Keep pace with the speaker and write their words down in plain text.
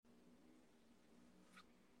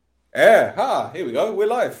Here we go. We're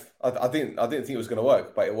live. I didn't think it was going to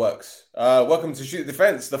work, but it works. Welcome to Shoot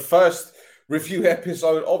Defense, the first review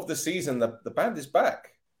episode of the season. The band is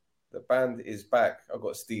back. The band is back. I've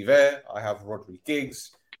got Steve Air. I have Rhodri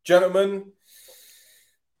Giggs. Gentlemen,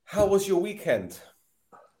 how was your weekend?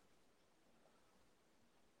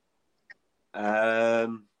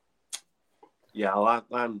 I'm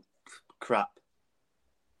crap.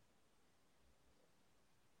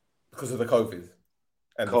 Because of the COVID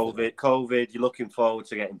and COVID. You're looking forward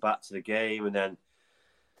to getting back to the game, and then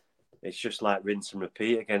it's just like rinse and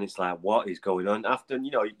repeat again. It's like, what is going on?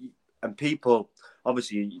 And people,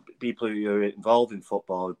 obviously, people who are involved in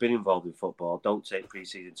football, have been involved in football, don't take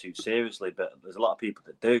pre-season too seriously, but there's a lot of people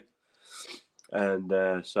that do.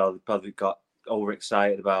 And so they probably got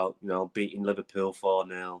overexcited about, beating Liverpool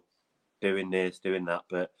 4-0, doing this, doing that.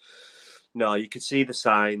 But no, you could see the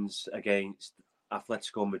signs against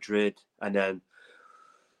Atletico Madrid, and then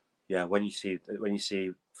when you see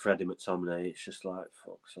Freddie McTominay, it's just like,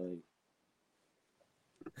 fuck's sake.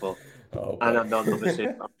 But and I'm not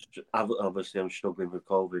obviously I'm struggling with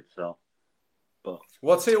COVID, so. But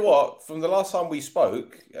well, I'll tell you what. From the last time we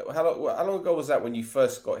spoke, how long ago was that when you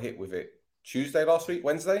first got hit with it? Tuesday last week,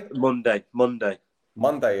 Wednesday, Monday.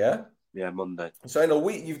 Yeah. Yeah, Monday. So in a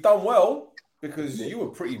week, you've done well because you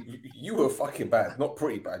were fucking bad. Not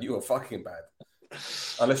pretty bad. You were fucking bad.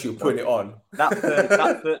 Unless you were putting it on.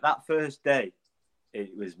 That first day,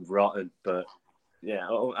 it was rotten. But yeah,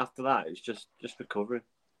 after that, it's just recovering.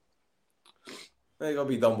 You gotta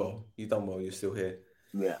be done well. You done well. You're still here.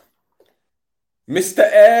 Yeah. Mr.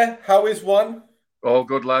 Air, how is one? All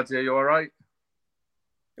good, lads. Are you all right?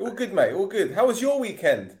 All good, mate. All good. How was your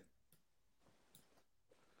weekend?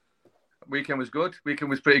 Weekend was good. Weekend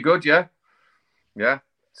was pretty good, yeah. Yeah.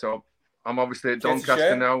 So I'm obviously at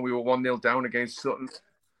Doncaster now. We were 1-0 down against Sutton.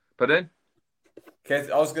 Pardon?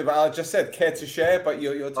 I just said care to share, but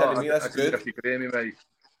you're telling me that's good. If you could hear me, mate.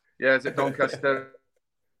 Yeah, it's at Doncaster.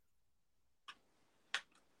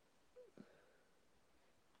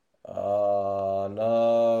 Oh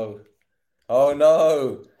no! Oh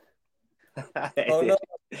no! Oh no!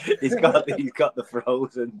 He's got the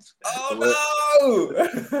frozen. Oh no!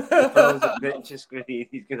 The frozen picture screen.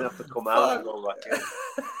 He's gonna have to come out and go back in.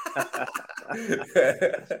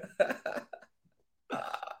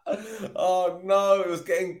 Oh no! It was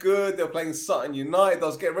getting good. They were playing Sutton United. I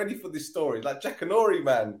was getting ready for this story, like Jack and Ori,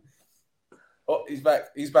 man. Oh, he's back.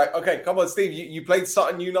 He's back. Okay, come on, Steve. You played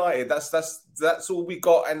Sutton United. That's all we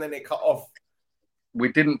got, and then it cut off. We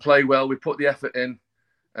didn't play well. We put the effort in.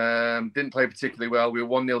 Didn't play particularly well. We were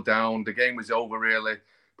 1-0 down. The game was over, really.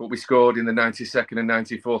 But we scored in the 92nd and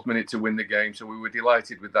 94th minute to win the game. So we were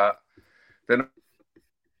delighted with that. Then,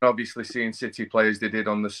 obviously, seeing City play as they did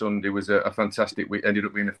on the Sunday was a fantastic week. Ended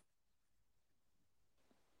up being a...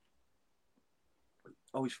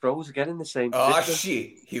 Oh, he's froze again in the same position. Oh,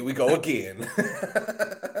 shit. Here we go again. Do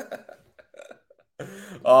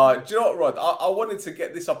you know what, Rod? I wanted to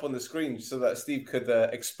get this up on the screen so that Steve could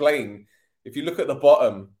explain. If you look at the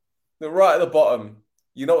bottom, right at the bottom,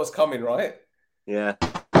 you know what's coming, right? Yeah.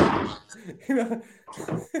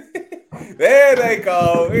 There they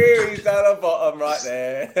go. Here he's down the bottom right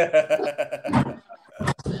there.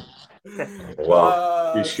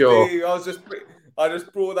 Wow. You sure? Steve, I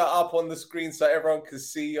just brought that up on the screen so everyone can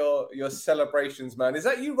see your celebrations, man. Is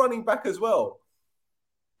that you running back as well?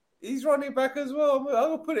 He's running back as well. I'm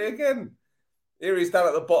going to put it again. Here he's down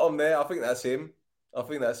at the bottom there. I think that's him.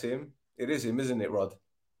 It is him, isn't it, Rod?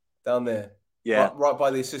 Down there. Yeah. Right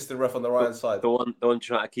by the assistant ref on the right-hand side. The one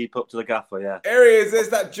trying to keep up to the gaffer, yeah. There he is. There's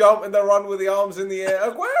that jump and the run with the arms in the air.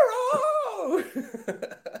 Aguero!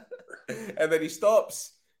 And then he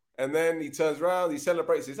stops. And then he turns around. He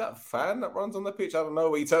celebrates. Is that a fan that runs on the pitch? I don't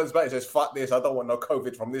know. He turns back and says, fuck this. I don't want no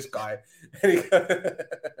COVID from this guy. And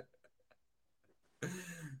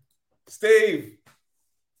Steve.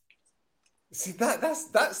 See, that's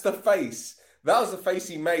the face. That was the face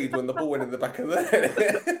he made when the ball went in the back of the net.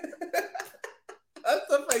 That's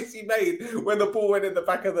the face he made when the ball went in the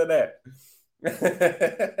back of the net.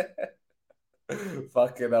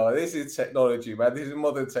 Fucking hell. This is technology, man. This is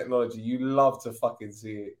modern technology. You love to fucking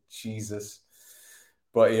see it. Jesus.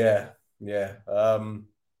 But yeah.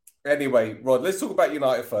 Anyway, Rod, let's talk about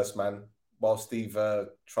United first, man, while Steve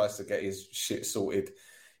tries to get his shit sorted.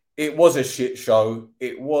 It was a shit show.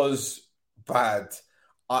 It was bad.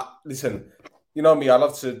 Listen, you know me, I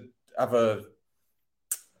love to have a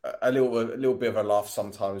little bit of a laugh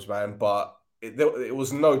sometimes, man, but it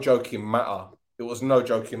was no joking matter. It was no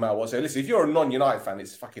joking matter whatsoever. Listen, if you're a non-United fan,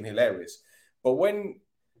 it's fucking hilarious. But when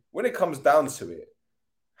it comes down to it,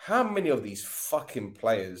 how many of these fucking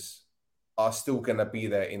players are still going to be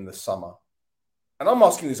there in the summer? And I'm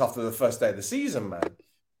asking this after the first day of the season, man.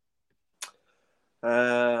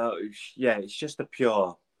 Yeah, it's just a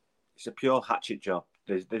pure hatchet job.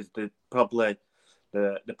 There's probably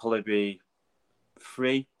be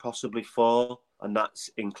 3, possibly 4, and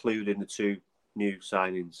that's including the 2 new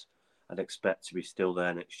signings. I'd expect to be still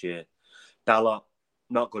there next year. Dalot,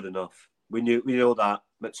 not good enough. We know that.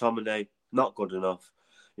 McTominay, not good enough.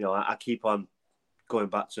 You know, I keep on going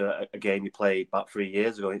back to a game he played about 3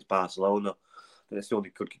 years ago against Barcelona. That's the only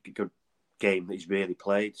good game that he's really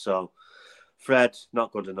played. So, Fred,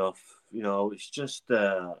 not good enough. You know, it's just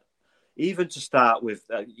even to start with.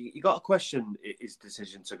 You got to question his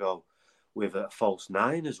decision to go with a false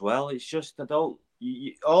 9 as well. It's just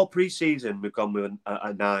all pre-season we've gone with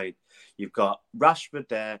a 9. You've got Rashford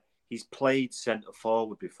there. He's played centre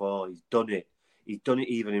forward before. He's done it. He's done it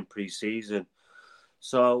even in pre-season.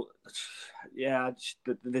 So, yeah,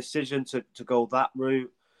 the decision to go that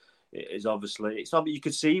route is obviously, it's something you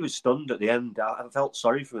could see he was stunned at the end. I felt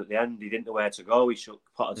sorry for him at the end. He didn't know where to go. He shook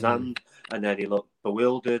Potter's hand, and then he looked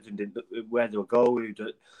bewildered and didn't know where to go.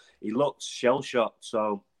 He looked shell-shocked.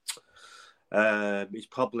 So he's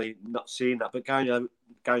probably not seen that. But Gary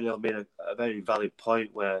Neville made a very valid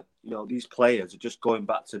point where, you know, these players are just going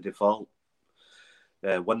back to default.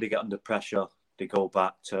 When they get under pressure, they go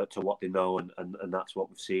back to what they know, and that's what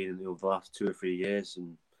we've seen over the last 2 or 3 years.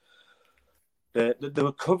 And the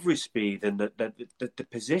recovery speed and the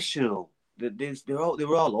positional, they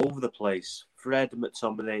were all over the place. Fred and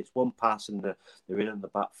McTominay, it's one pass and they're in on the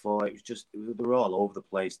back 4. It was just, they were all over the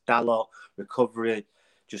place. Dalot, recovery,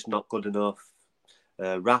 just not good enough.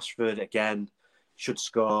 Rashford, again, should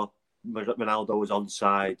score. Ronaldo was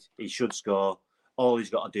onside. He should score. All he's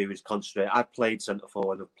got to do is concentrate. I've played centre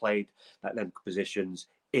forward. I've played at them positions.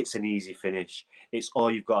 It's an easy finish. It's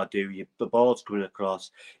all you've got to do. The ball's coming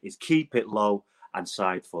across. It's keep it low and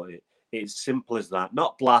side foot it. It's simple as that.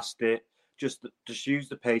 Not blast it. Just use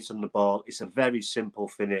the pace on the ball. It's a very simple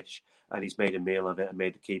finish, and he's made a meal of it and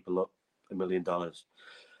made the keeper look $1 million.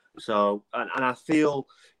 So, and I feel,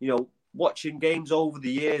 you know, watching games over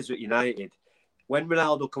the years at United, when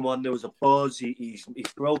Ronaldo come on, there was a buzz. He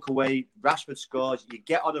broke away. Rashford scores. You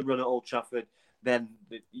get on a run at Old Trafford, then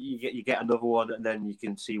you get another one, and then you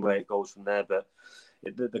can see where it goes from there. But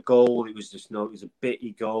the goal, it was just it was a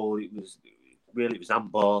bitty goal. It was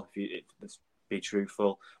handball. Let's be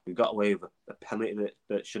truthful, we got away with a penalty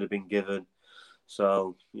that should have been given.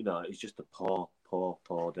 So, you know, it's just a poor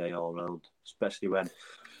day all around. Especially when,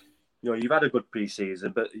 you know, you've had a good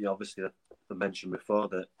pre-season, but you know, obviously I mentioned before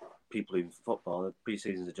that people in football, the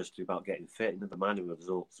pre-seasons are just about getting fit, never mind the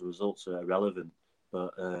results. The results are irrelevant.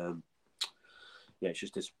 But yeah, it's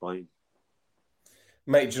just disappointing.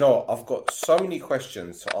 Mate, do you know what? I've got so many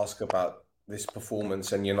questions to ask about this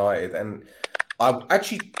performance and United, and I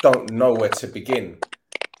actually don't know where to begin.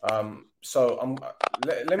 So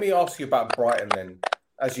let me ask you about Brighton then.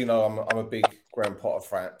 As you know, I'm a big Graham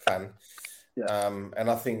Potter fan. Yeah. And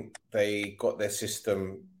I think they got their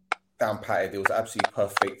system down patted. It was absolutely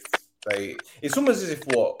perfect. It's almost as if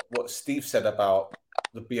what Steve said about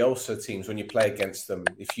the Bielsa teams, when you play against them,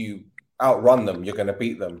 if you outrun them, you're going to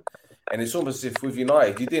beat them. And it's almost as if with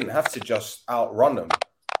United, you didn't have to just outrun them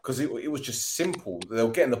because it was just simple. They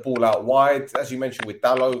were getting the ball out wide. As you mentioned with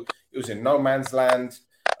Dalot, it was in no man's land,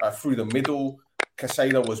 through the middle.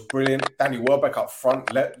 Casado was brilliant. Danny Welbeck up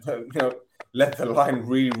front led the line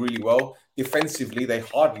really, really well. Defensively, they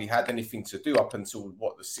hardly had anything to do up until,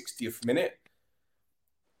 the 60th minute.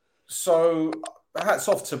 So hats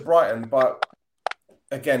off to Brighton. But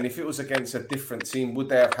again, if it was against a different team, would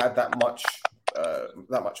they have had that much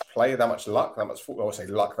play, that much luck, that much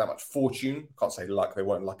fortune? Can't say luck, they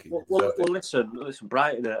weren't lucky. Well, listen,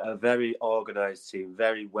 Brighton are a very organised team,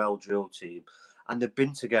 very well-drilled team. And they've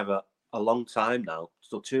been together a long time now.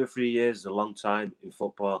 So 2 or 3 years is a long time in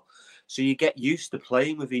football. So you get used to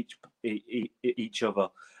playing with each other.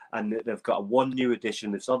 And they've got one new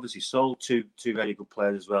addition. They've obviously sold two very good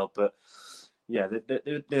players as well. But yeah,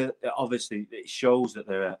 they're obviously it shows that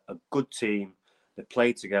they're a good team. They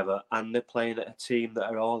play together, and they're playing at a team that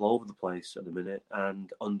are all over the place at the minute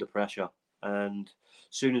and under pressure. And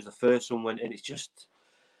as soon as the first one went in, it's just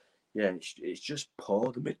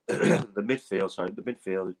poor. The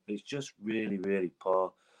midfield is just really, really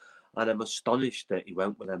poor. And I'm astonished that he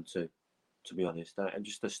went with them to be honest. I'm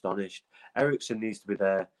just astonished. Eriksen needs to be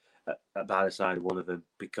there by the side of one of them,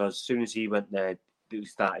 because as soon as he went there, they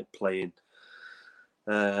started playing.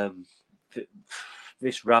 This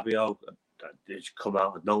Rabiot just come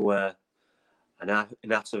out of nowhere, and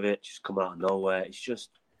Inatovic just come out of nowhere. It's just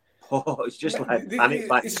Oh, it's just Man, like panic.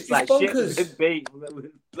 Like, it's like bonkers. shit beat.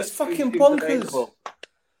 It's fucking bonkers.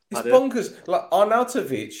 It's bonkers. Like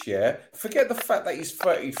Arnautovic, yeah. Forget the fact that he's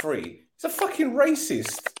 33. He's a fucking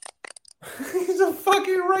racist. He's a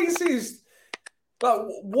fucking racist. Like,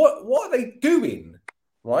 what are they doing?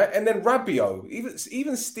 Right? And then Rabiot.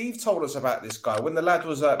 Even Steve told us about this guy when the lad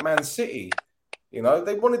was at Man City. You know,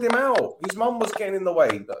 they wanted him out. His mum was getting in the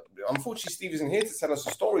way. Unfortunately, Steve isn't here to tell us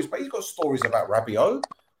the stories, but he's got stories about Rabiot.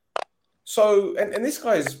 So, and this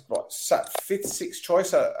guy is sat 5th, 6th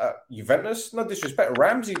choice at Juventus. No disrespect,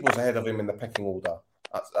 Ramsey was ahead of him in the pecking order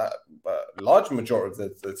at large majority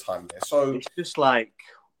of the time there. So it's just like,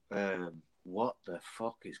 what the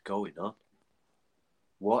fuck is going on?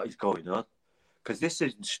 What is going on? Because this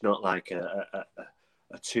is not like a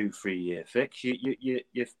 2-3 year fix.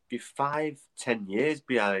 You're 5-10 years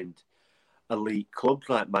behind elite clubs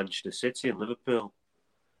like Manchester City and Liverpool.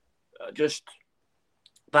 Just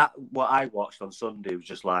that what I watched on Sunday was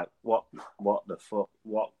just like, what the fuck?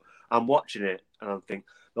 What I'm watching it and I'm thinking,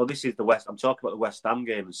 no, this is the West. I'm talking about the West Ham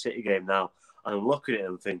game and City game now, and I'm looking at it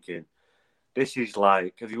and I'm thinking, this is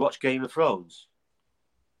like, have you watched Game of Thrones?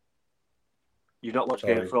 You've not watched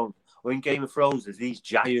Game of Thrones? Well, in Game of Thrones, there's these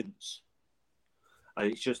giants, and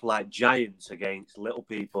it's just like giants against little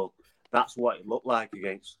people. That's what it looked like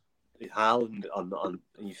against Haaland. And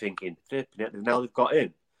you're thinking, now they've got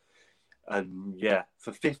in. And yeah,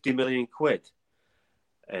 for 50 million quid,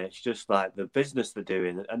 it's just like the business they're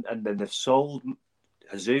doing. And then they've sold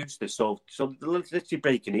Jesus, so they're literally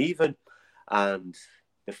breaking even. And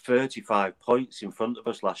they're 35 points in front of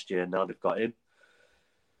us last year, and now they've got him.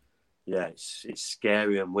 Yeah, it's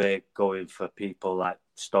scary, and we're going for people like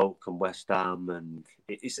Stoke and West Ham, and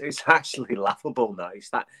it's actually laughable now.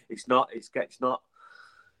 It's not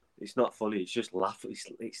funny. It's just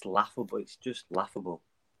it's laughable. It's just laughable.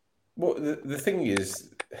 Well, the thing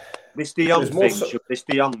is, this De Jong thing. This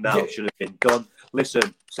De Jong now should have been done.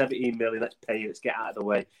 Listen, 17 million. Let's pay it. Let's get out of the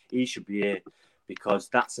way. He should be here because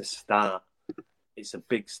that's a start. It's a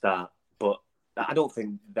big start, but I don't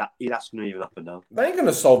think that's going to even happen now. They ain't going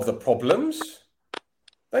to solve the problems.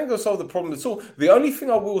 They ain't going to solve the problem at all. The only thing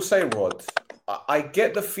I will say, Rod, I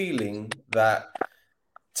get the feeling that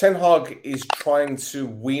Ten Hag is trying to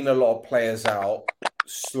wean a lot of players out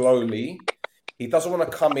slowly. He doesn't want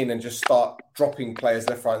to come in and just start dropping players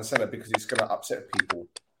left, right, and centre because it's going to upset people,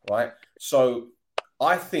 right? So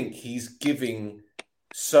I think he's giving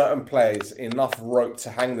certain players enough rope to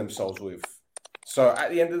hang themselves with. So at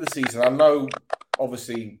the end of the season, I know,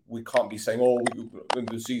 obviously, we can't be saying, in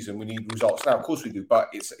the season, we need results now. Of course we do, but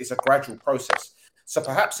it's a gradual process. So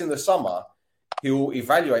perhaps in the summer, he'll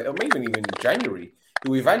evaluate, or maybe even in January,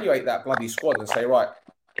 he'll evaluate that bloody squad and say, right,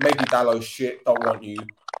 maybe Dalot's shit, don't want you.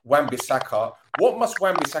 Wan-Bissaka. What must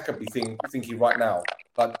Wan-Bissaka be thinking right now?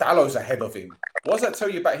 Like, Dalot's ahead of him. What does that tell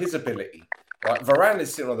you about his ability? Right, Varane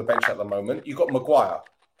is sitting on the bench at the moment. You've got Maguire.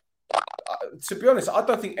 To be honest, I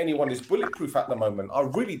don't think anyone is bulletproof at the moment. I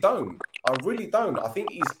really don't. I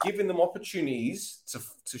think he's giving them opportunities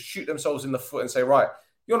to shoot themselves in the foot and say, right,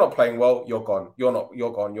 you're not playing well, you're gone. You're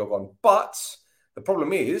gone. But the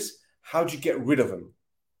problem is, how do you get rid of them?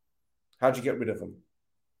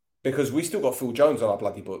 Because we still got Phil Jones on our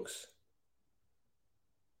bloody books.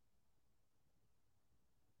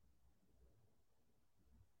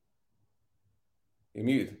 You're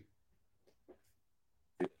muted.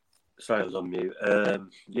 Sorry, I was on mute.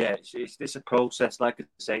 Yeah, it's a process. Like I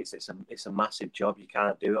say, it's a massive job. You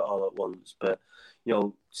can't do it all at once. But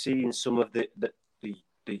seeing some of the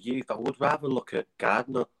youth, I would rather look at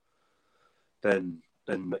Gardner than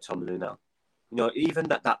McTominay now. Even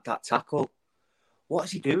that tackle. What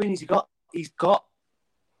is he doing? He's got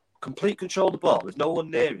complete control of the ball. There's no one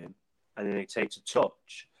near him, and then he takes a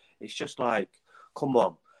touch. It's just like, come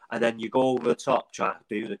on, and then you go over the top trying to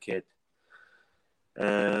do the kid.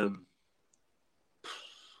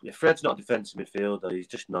 Yeah, Fred's not a defensive midfielder. He's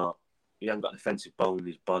just not. He hasn't got a defensive bone in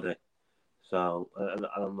his body. So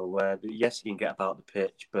I don't know where. Yes, he can get about the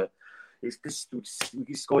pitch, but it's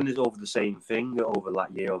going over the same thing over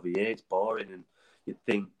like year over year. It's boring, and you'd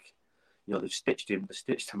think, they've stitched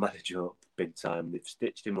the manager up big time. They've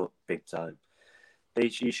stitched him up big time. He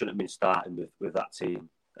shouldn't have been starting with that team,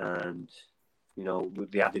 and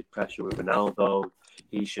with the added pressure with Ronaldo,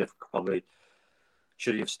 he should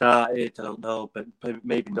he have started? I don't know, but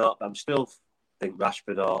maybe not. But I'm still think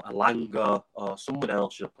Rashford or Alanga or someone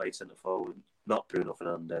else should have played centre forward, not Bruno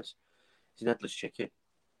Fernandes. He's an headless chicken.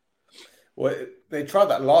 Well, they tried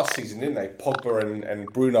that last season, didn't they? Pogba and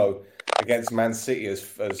Bruno against Man City as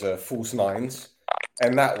false nines,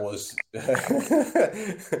 And that was,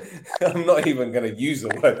 I'm not even going to use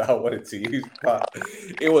the word that I wanted to use, but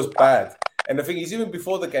it was bad. And the thing is, even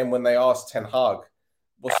before the game, when they asked Ten Hag,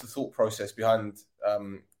 what's the thought process behind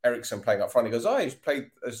Eriksen playing up front? He goes, he's played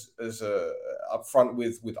as up front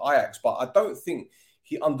with Ajax, but I don't think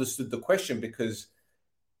he understood the question, because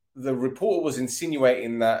the reporter was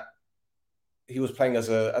insinuating that he was playing as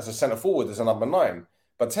a centre forward, as a number 9.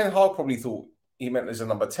 But Ten Hag probably thought he meant as a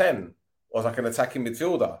number 10, or like an attacking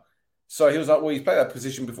midfielder. So he was like, well, he's played that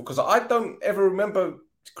position before. Because I don't ever remember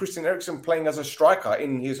Christian Eriksen playing as a striker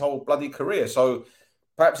in his whole bloody career. So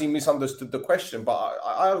perhaps he misunderstood the question. But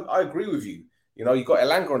I agree with you. You know, you got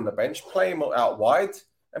Elanga on the bench, play him out wide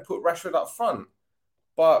and put Rashford up front.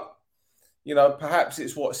 But, you know, perhaps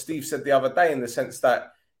it's what Steve said the other day, in the sense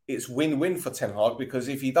that it's win-win for Ten Hag, because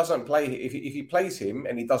if he doesn't play, if he plays him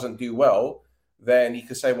and he doesn't do well, then he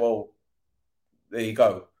could say, well, there you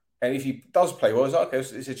go. And if he does play well, it's like, okay,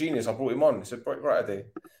 it's a genius. I brought him on. It's a great idea.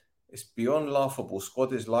 It's beyond laughable.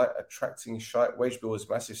 Squad is light, attracting shite. Wage bill is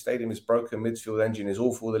massive. Stadium is broken. Midfield engine is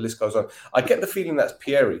awful. The list goes on. I get the feeling that's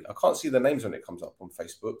Pieri. I can't see the names when it comes up on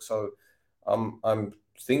Facebook. So I'm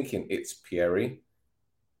thinking it's Pieri.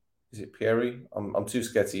 Is it Pieri? I'm too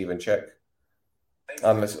scared to even check.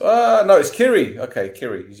 Unless, no, it's Kiri. Okay,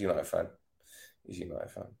 Kiri. He's a United fan.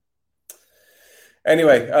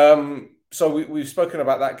 Anyway, so we've spoken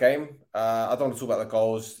about that game. I don't want to talk about the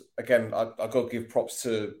goals. Again, I've got to give props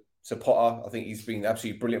to Potter. I think he's been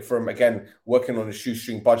absolutely brilliant for him. Again, working on a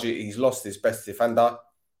shoestring budget. He's lost his best defender,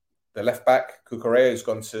 the left back, Cucurella, who's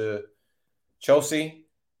gone to Chelsea,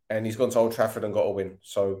 and he's gone to Old Trafford and got a win.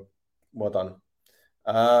 So, well done.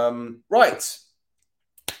 Right.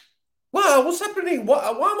 Wow, what's happening? Why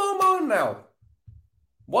am I on my own now?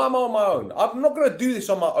 Why am I on my own? I'm not going to do this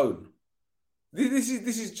on my own. This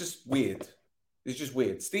is just weird. It's just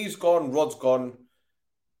weird. Steve's gone. Rod's gone. Do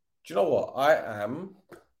you know what? I am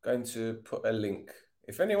going to put a link.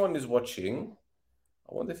 If anyone is watching,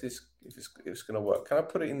 I wonder if it's going to work. Can I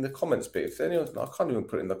put it in the comments bit? If anyone's, no, I can't even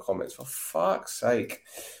put it in the comments. For fuck's sake!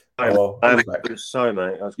 Sorry,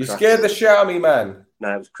 mate. You scared the shit out of me, man.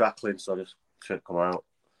 No, it was crackling, so I just couldn't come out.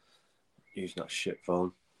 Using that shit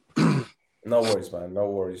phone. No worries, man. No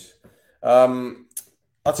worries.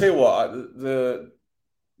 I'll tell you what. The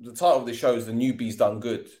title of the show is "The Newbies Done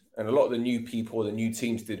Good," and a lot of the new people, the new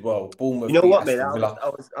teams did well. Bournemouth. You know what, mate?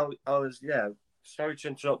 I was. Yeah. Sorry to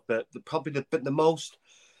interrupt, but the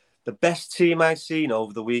best team I've seen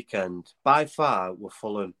over the weekend by far were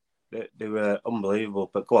Fulham. They were unbelievable.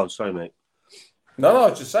 But go on, sorry, mate. No, I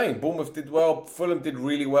was just saying. Bournemouth did well. Fulham did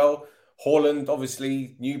really well. Haaland,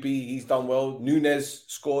 obviously, newbie, he's done well. Nunes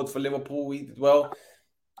scored for Liverpool. He did well.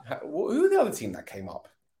 Who are the other team that came up?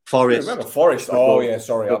 Forest. I remember Forest. Oh, yeah,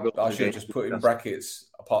 sorry. I should have just put in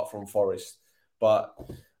brackets apart from Forest. But,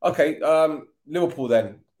 okay, Liverpool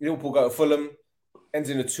then. Liverpool go to Fulham.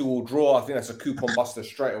 Ends in a 2-2 draw. I think that's a coupon buster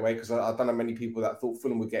straight away, because I don't know many people that thought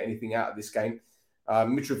Fulham would get anything out of this game.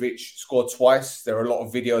 Mitrovic scored twice. There are a lot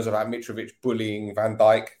of videos about Mitrovic bullying Van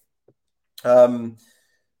Dijk.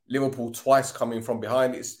 Liverpool twice coming from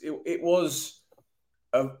behind. It was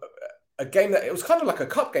a game that, it was kind of like a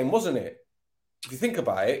cup game, wasn't it? If you think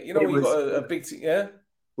about it, you know, when you've got a big team, yeah.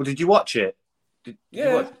 Well, did you watch it?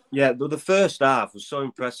 Yeah. Yeah, the first half was so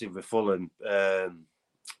impressive with Fulham.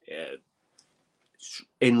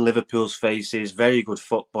 In Liverpool's faces, very good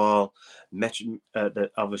football.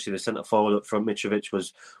 Obviously, the centre forward up front, Mitrovic,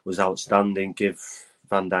 was outstanding. Give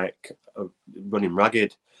Van Dijk running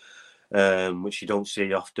ragged. Which you don't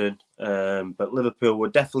see often. But Liverpool were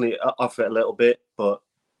definitely off it a little bit, but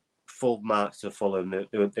full marks to Fulham.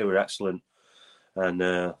 They were excellent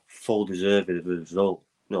and full deserving of the result.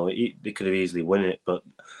 No, they could have easily won it, but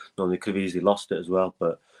no, they could have easily lost it as well.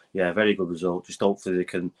 But yeah, very good result. Just hopefully they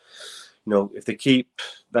can, if they keep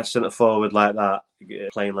that centre forward like that,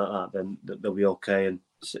 playing like that, then they'll be okay. And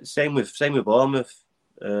same with Bournemouth.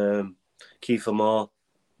 Kiefer Moore.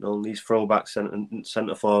 These throwback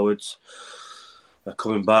centre forwards are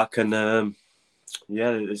coming back, and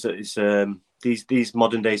it's these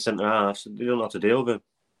modern day centre halves. They don't know how to deal with it.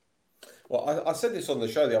 Well, I said this on the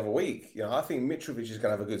show the other week. I think Mitrovic is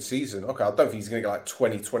going to have a good season. Okay, I don't think he's going to get like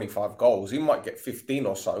 20, 25 goals. He might get 15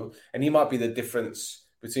 or so, and he might be the difference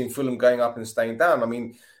between Fulham going up and staying down. I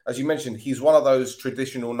mean, as you mentioned, he's one of those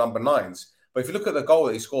traditional number 9s. But if you look at the goal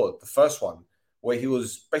that he scored, the first one, where he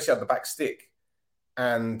was basically at the back stick,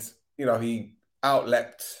 and, he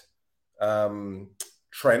outleapt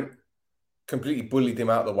Trent, completely bullied him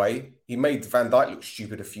out of the way. He made Van Dijk look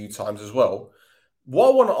stupid a few times as well. What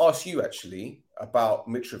I want to ask you, actually, about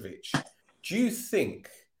Mitrovic, do you think,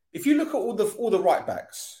 if you look at all the right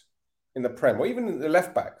backs, in the Prem, or even in the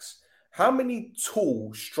left backs, how many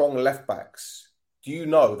tall, strong left backs do you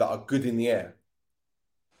know that are good in the air?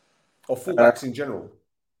 Or fullbacks in general?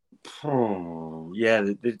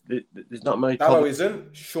 Yeah, there's not many. Dallo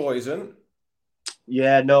isn't. Shaw isn't.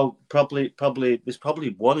 Yeah, no, probably. There's probably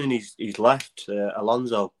one in his left,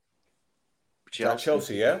 Alonso.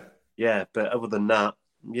 Chelsea, yeah? Yeah, but other than that,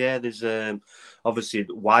 yeah, there's obviously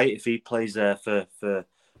White, if he plays there for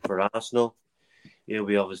Arsenal, he'll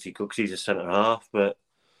be obviously good because he's a centre half. But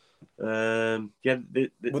yeah,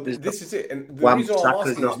 this is it. And the Wan reason why I'm Bissaka's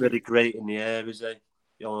asking not is really great in the air, is he?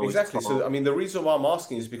 exactly. So, I mean, the reason why I'm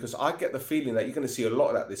asking is because I get the feeling that you're going to see a lot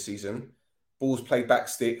of that this season. Balls played back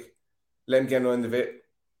stick, let him get on the end of it.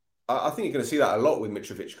 I think you're going to see that a lot with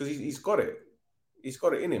Mitrovic because he's got it. He's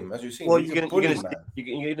got it in him, as you've seen. Well, he's you're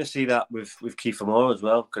going to see that with Kiefer Moore as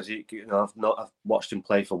well, because I've watched him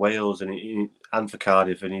play for Wales and for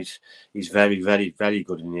Cardiff, and he's very, very, very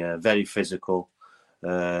good in the air, very physical,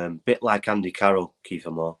 bit like Andy Carroll,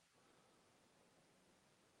 Kiefer Moore,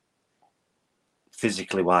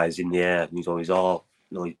 physically wise in the air. And he's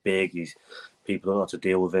big. People don't know how to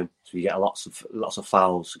deal with him, so you get lots of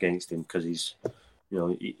fouls against him because he's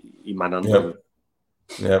he manhandles.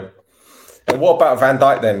 Yeah. And what about Van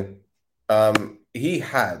Dijk then? He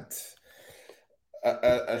had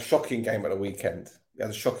a shocking game at the weekend. He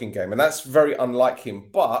had a shocking game, and that's very unlike him.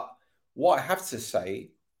 But what I have to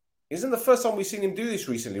say, isn't the first time we've seen him do this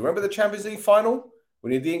recently. Remember the Champions League final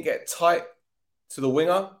when he didn't get tight to the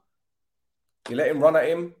winger? He let him run at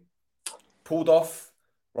him, pulled off,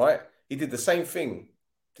 right? He did the same thing.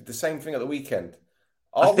 Did the same thing at the weekend.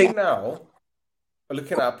 We now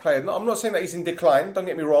looking at a player? No, I'm not saying that he's in decline. Don't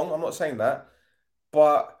get me wrong. I'm not saying that.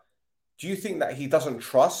 But do you think that he doesn't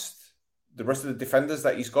trust the rest of the defenders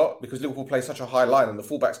that he's got because Liverpool play such a high line and the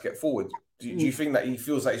fullbacks get forward? Do you think that he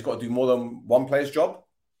feels that he's got to do more than one player's job?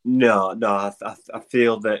 No. I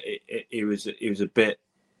feel that he was a bit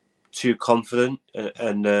too confident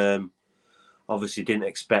and obviously didn't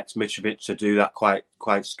expect Mitrovic to do that quite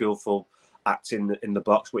skillful act in the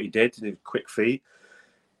box. What he did, in quick feet,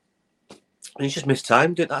 and he just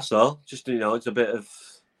mistimed it. That's all. Just it's a bit of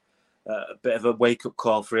a wake up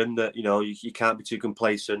call for him that you can't be too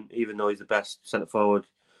complacent, even though he's the best centre forward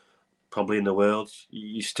probably in the world.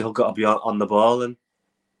 You still got to be on the ball, and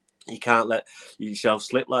you can't let yourself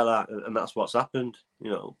slip like that. And that's what's happened.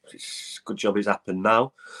 It's a good job it's happened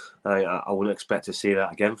now. I wouldn't expect to see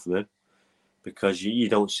that again from him because you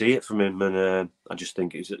don't see it from him, and I just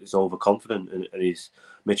think he's overconfident, and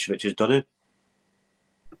Mitrovic has done it.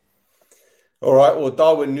 All right. Well,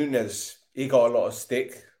 Darwin Núñez, he got a lot of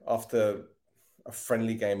stick after a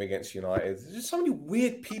friendly game against United. There's just so many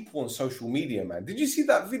weird people on social media, man. Did you see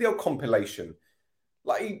that video compilation?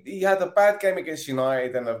 Like he had a bad game against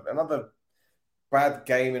United and another bad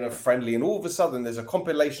game in a friendly, and all of a sudden there's a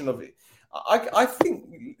compilation of it. I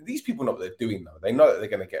think these people know what they're doing though. They know that they're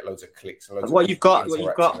going to get loads of clicks. And what you've got,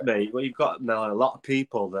 mate. What you've got now, a lot of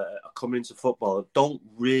people that are coming into football that don't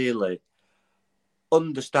really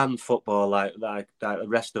understand football like the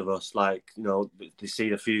rest of us. Like they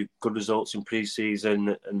see a few good results in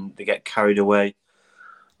pre-season and they get carried away.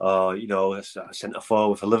 A centre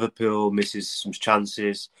forward for Liverpool misses some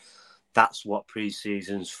chances. That's what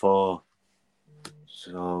pre-season's for.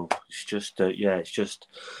 So it's just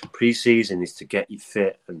pre-season is to get you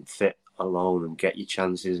fit alone and get your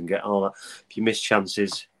chances and get all that. If you miss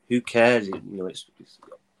chances, who cares? It's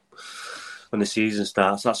when the season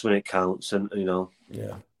starts, that's when it counts. And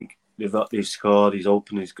they've scored. He's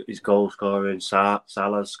opened his goal scoring.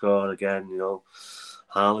 Salah scored again.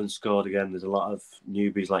 Haaland scored again. There's a lot of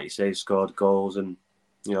newbies, like you say, scored goals, and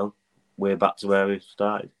we're back to where we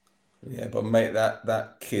started. Yeah, but mate,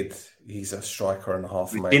 that kid, he's a striker and a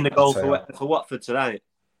half, mate. In the goal for Watford tonight.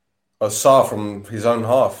 Oh, Sarr from his own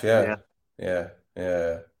half, yeah,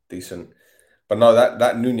 decent. But no,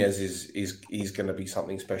 that Núñez is going to be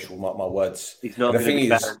something special. Mark my words. He's not going to be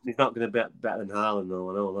better. He's not going to be better than Haaland, though.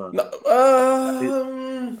 I know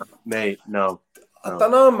that. Mate, no. I don't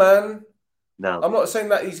know, man. No, I'm not saying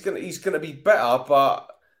that he's going to be better, but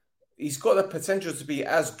he's got the potential to be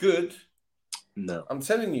as good. No, I'm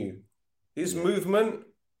telling you, his movement.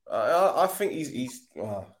 I think he's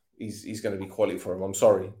going to be quality for him. I'm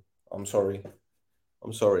sorry. Well,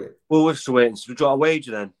 we're still waiting. So we draw a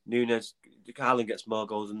wager then. Núñez, Haaland gets more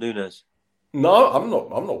goals than Núñez. No, I'm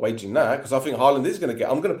not waging that because I think Haaland is going to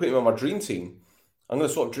get. I'm going to put him on my dream team. I'm going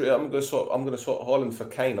to sort Haaland for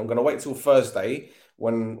Kane. I'm going to wait till Thursday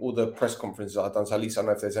when all the press conferences are done. So at least I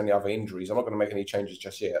know if there's any other injuries. I'm not going to make any changes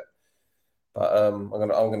just yet. But I'm going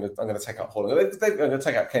to take out Haaland. They're going to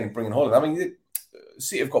take out Kane and bring in Haaland. I mean,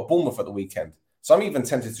 City have got Bournemouth at the weekend. So I'm even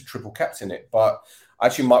tempted to triple captain it, but I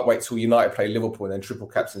actually might wait till United play Liverpool and then triple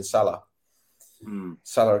captain Salah.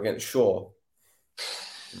 Salah against Shaw.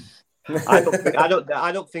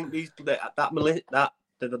 I don't think the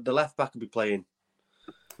left back will be playing.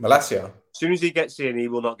 Malacia. As soon as he gets in, he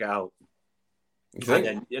will not get out. You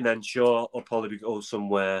think? And then Shaw will probably go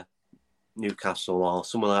somewhere, Newcastle or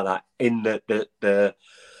somewhere like that, in the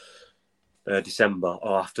December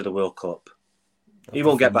or after the World Cup. He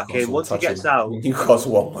won't get back in once he gets out.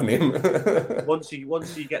 Newcastle won't want him. once he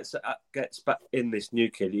gets back in, this new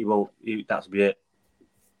kid, he won't. That'll be it.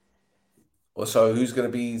 Well, so who's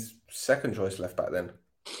going to be second choice left back then?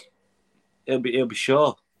 It'll be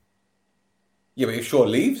Shaw. Yeah, but if Shaw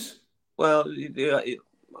leaves, well,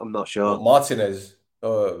 I'm not sure. Well, Martinez.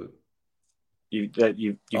 You've got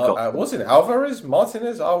wasn't it Alvarez?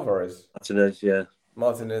 Martinez, yeah.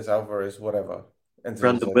 Martinez, Alvarez, whatever.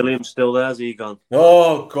 Brandon Williams still there? Has he gone?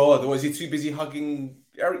 Oh God, was he too busy hugging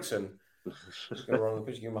Ericsson? Just go around the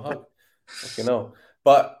pitch, give him a hug. Okay, no,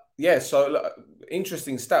 but yeah. So look,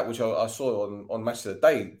 interesting stat which I saw on Match of the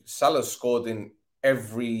Day. Salah scored in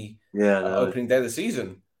every opening day of the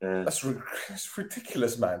season. Yeah. That's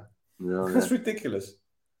ridiculous, man. That's ridiculous.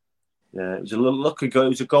 Yeah, it was a lucky goal. It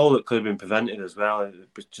was a goal that could have been prevented as well. It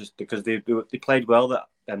was just because they played well, that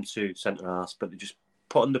them two centre halves, but they just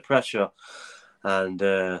put under pressure and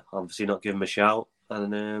obviously not give him a shout.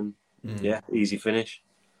 And easy finish.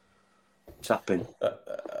 Tapping.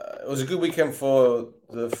 It was a good weekend for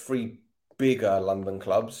the three bigger London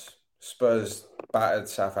clubs. Spurs battered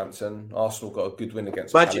Southampton. Arsenal got a good win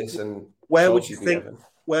against Palace. And where would you think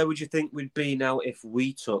we'd be now if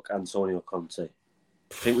we took Antonio Conte?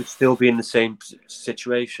 I think we'd still be in the same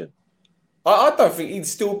situation. I don't think he'd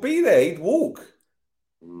still be there. He'd walk.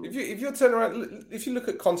 If you turn around, if you look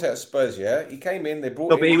at Conte at Spurs, he came in. They brought.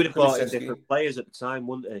 But he would have brought in different players at the time,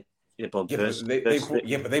 wouldn't he? But they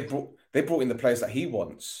brought in the players that he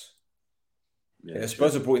wants. Yeah,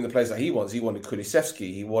 Spurs have brought in the players that he wants. He wanted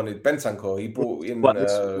Kulusevski. He wanted Bentancur. He brought in.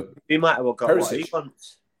 He might have got what he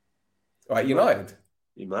wants. Right, United.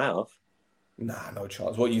 He might have. Nah, no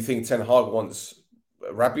chance. What you think? Ten Hag wants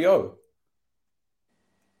Rabiot.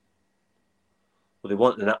 Well, they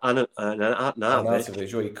want an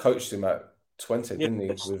He coached him at 20, didn't he?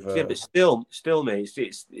 But still, mate.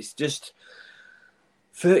 It's just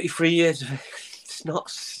 33 years. It's not.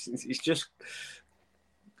 It's just.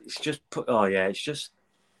 It's just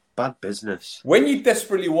bad business. When you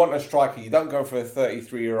desperately want a striker, you don't go for a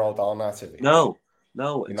 33-year-old Arnautovic.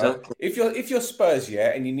 No, exactly. If you're Spurs,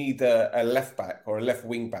 and you need a left back or a left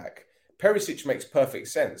wing back, Perisic makes perfect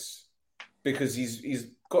sense because he's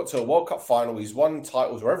got to a World Cup final. He's won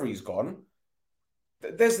titles wherever he's gone.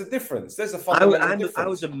 There's the difference. There's a fundamental difference. I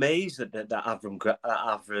was amazed that Avram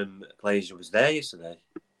Glazer was there yesterday.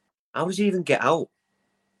 How does he even get out?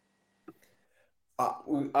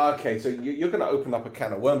 Okay, so you're going to open up a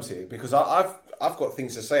can of worms here because I've got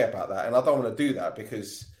things to say about that, and I don't want to do that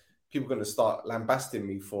because people are going to start lambasting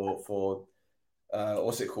me for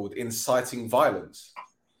what's it called, inciting violence.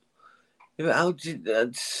 Yeah, but how did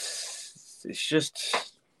it's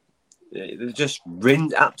just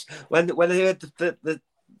rinsed up when I heard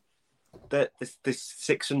the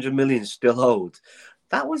 600 million still owed.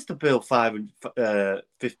 That was the bill 15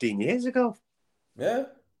 years ago. Yeah.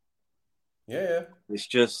 It's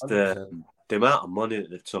just the amount of money that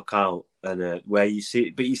they took out, and where you see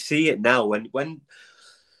it, but you see it now when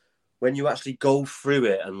you actually go through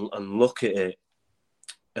it and look at it.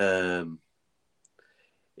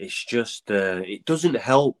 It's just it doesn't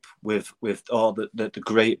help with all the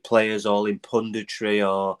great players all in punditry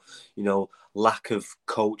or lack of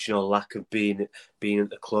coaching or lack of being at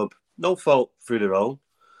the club. No fault through their own.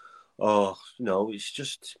 It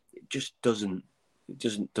just doesn't.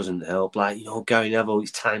 It doesn't help. Like, Gary Neville,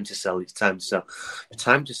 it's time to sell. It's time to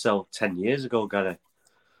sell 10 years ago, Gary.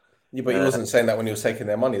 Yeah, but he wasn't saying that when he was taking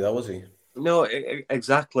their money, though, was he? No,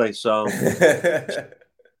 exactly. So,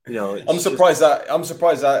 I'm surprised that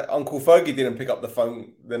Uncle Fergie didn't pick up the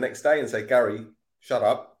phone the next day and say, Gary, shut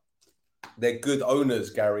up. They're good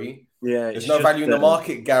owners, Gary. Yeah, there's no value in the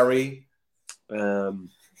market, Gary.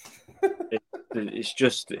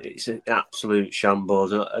 It's an absolute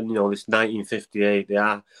shambles. And, this 1958, they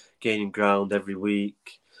are gaining ground every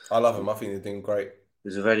week. I love them. I think they're doing great.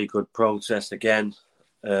 There's a very good protest again.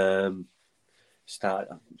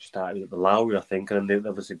 Started at the Lowry, I think, and they've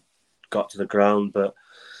obviously got to the ground. But,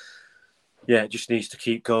 yeah, it just needs to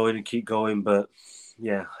keep going. But,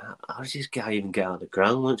 yeah, how does this guy even get out of the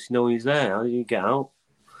ground once you know he's there? How did he get out?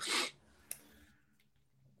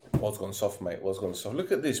 Was gone soft, mate. Was gone soft.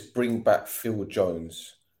 Look at this. Bring back Phil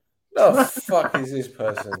Jones. The fuck is this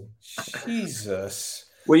person? Jesus.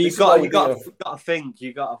 Well, This is why we do. you got to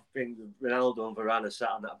think Ronaldo and Varane are sat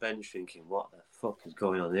on that bench thinking, what the fuck is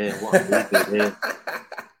going on here? What are we doing here?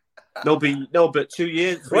 But 2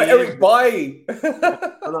 years, 3 Where years, Eric Bailly?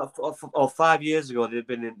 or 5 years ago, they've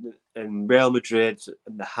been in Real Madrid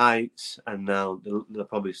and the Heights, and now they're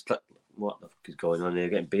probably what the fuck is going on here?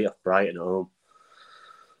 Getting beat off Brighton at home.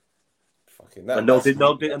 Fucking And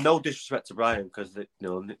no disrespect to Brighton, because they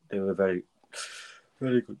were a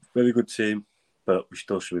very good team, but we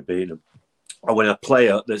still should be beating them. And when a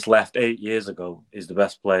player that's left 8 years ago is the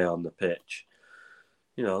best player on the pitch,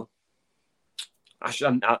 I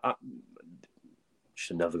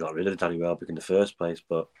should never got rid of Danny Welbeck in the first place,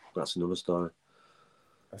 but that's another story.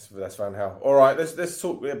 That's Van Hal. All right, let's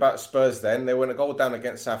talk about Spurs then. They went a goal down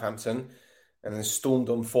against Southampton and then stormed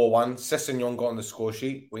on 4-1. Sessegnon got on the score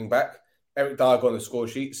sheet, wing back. Eric Dyer got on the score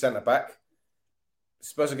sheet, centre back.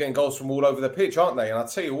 Spurs are getting goals from all over the pitch, aren't they? And I'll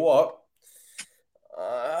tell you what,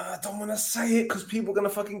 I don't want to say it because people are going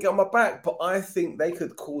to fucking get on my back, but I think they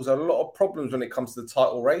could cause a lot of problems when it comes to the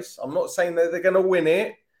title race. I'm not saying that they're going to win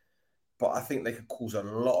it, but I think they could cause a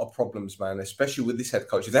lot of problems, man, especially with this head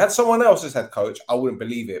coach. If they had someone else as head coach, I wouldn't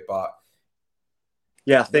believe it, but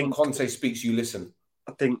yeah, I think when Conte speaks, you listen.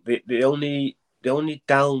 I think the only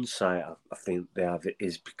downside I think they have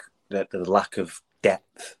is the lack of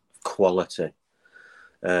depth, quality.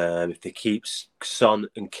 If they keep Son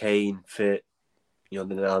and Kane fit, then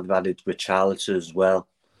they've added Richarlison as well.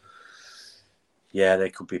 Yeah, there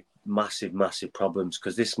could be massive, massive problems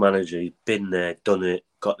because this manager, he's been there, done it,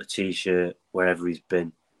 got the T-shirt wherever he's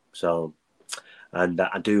been. So, and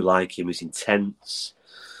I do like him. He's intense.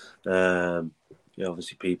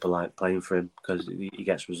 Obviously, people like playing for him because he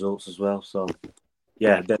gets results as well. So,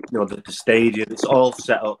 yeah, the stadium, it's all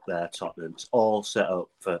set up there, Tottenham. It's all set up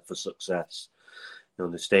for success.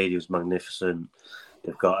 The stadium's magnificent.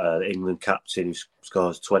 They've got an England captain who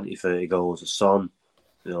scores 20, 30 goals. A Son,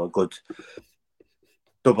 a good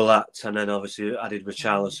double act, and then obviously added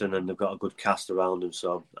Richarlison, and they've got a good cast around them.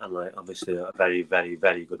 So, and obviously a very, very,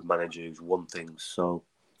 very good manager who's won things. So,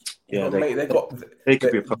 yeah, they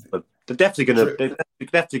could be a problem. They're definitely going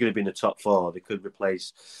to be in the top four. They could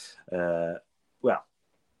replace,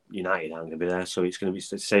 United aren't going to be there, so it's going to be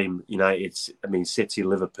the same. United, City,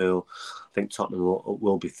 Liverpool. I think Tottenham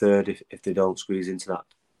will be third if they don't squeeze into that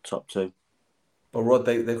top two. But Rod,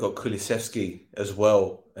 they've got Kulusevski as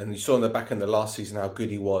well, and you saw in the back end of the last season how good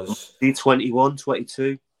he was. He's 21,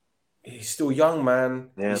 22. He's still young, man.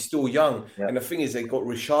 Yeah. He's still young. Yeah. And the thing is, they got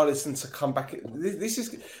Richarlison to come back. This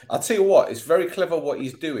is, I'll tell you what, it's very clever what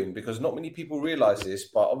he's doing because not many people realise this,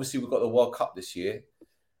 but obviously we've got the World Cup this year.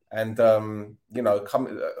 And, I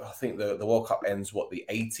think the World Cup ends, the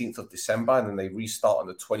 18th of December, and then they restart on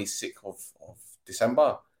the 26th of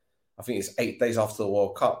December. I think it's 8 days after the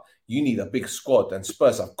World Cup. You need a big squad, and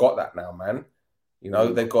Spurs have got that now, man.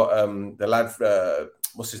 They've got the lad,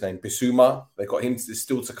 what's his name, Bissouma. They got him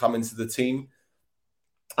still to come into the team.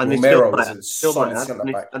 And Romero they still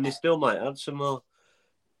might add some more.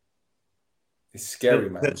 It's scary,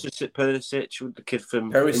 man. Perisic with the kid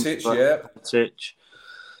from Perisic, yeah. Perisic.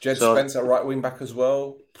 Jed Spence at right wing back as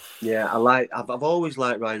well. Yeah, I've always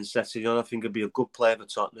liked Ryan Sessegnon. I think he'd be a good player for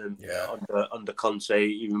Tottenham. Yeah. Under Conte,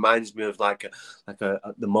 he reminds me of like the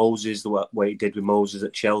Moses, the way he did with Moses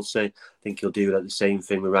at Chelsea. I think he'll do the same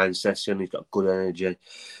thing with Ryan Sessegnon. He's got good energy,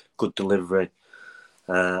 good delivery.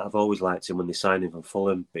 I've always liked him when they signed him from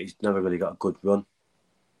Fulham, but he's never really got a good run.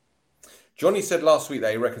 Johnny said last week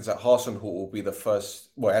that he reckons that Hasenhüttl will be the first.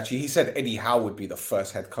 Well, actually, he said Eddie Howe would be the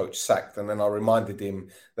first head coach sacked, and then I reminded him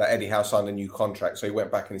that Eddie Howe signed a new contract, so he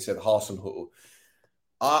went back and he said Hasenhüttl.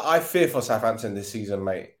 I fear for Southampton this season,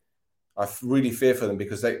 mate. I really fear for them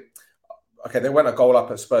because they went a goal up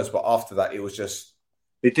at Spurs, but after that, it was just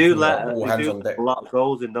they do let a lot of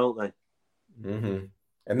goals in, don't they? Mm-hmm.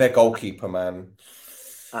 And their goalkeeper, man.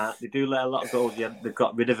 They do let a lot of goals. Yeah, they've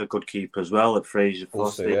got rid of a good keeper as well at Fraser.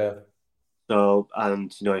 Also, yeah. So,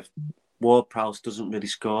 and if Ward-Prowse doesn't really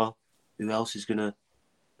score, who else is gonna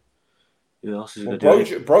do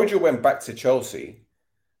it? Broja went back to Chelsea,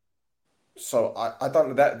 so I don't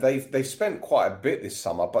know that they've spent quite a bit this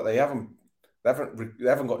summer, but they haven't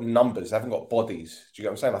got numbers, they haven't got bodies. Do you get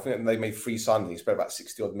what I'm saying? I think they made 3 signings, spent about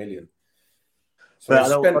 60 odd million. So but I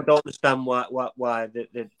don't understand why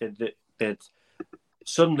they'd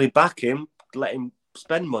suddenly back him, let him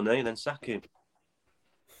spend money, and then sack him.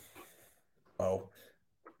 Well,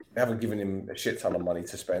 they haven't given him a shit ton of money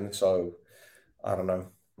to spend, so I don't know.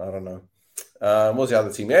 What was the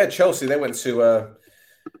other team? Yeah, Chelsea. They went to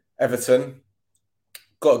Everton.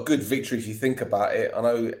 got a good victory if you think about it. I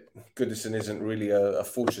know Goodison isn't really a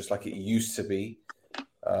fortress like it used to be.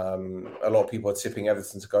 A lot of people are tipping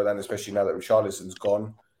Everton to go down, especially now that Richarlison's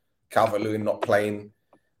gone. Calvert-Lewin not playing.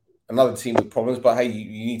 Another team with problems, but hey,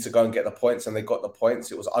 you need to go and get the points, and they got the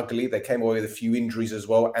points. It was ugly. They came away with a few injuries as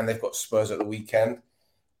well, and they've got Spurs at the weekend.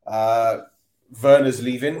 Werner's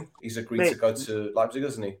leaving. He's agreed to go to Leipzig,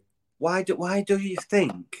 hasn't he? Why do you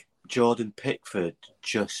think Jordan Pickford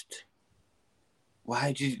just?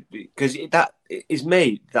 Why do you? Because that is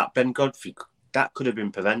made that Ben Godfrey that could have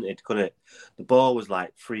been prevented, couldn't it? The ball was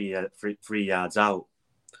like three yards out,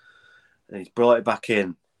 and he's brought it back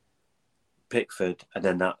in. Pickford, and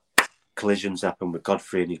then that collisions happened with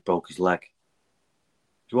Godfrey, and he broke his leg.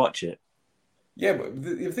 Did you watch it? Yeah, but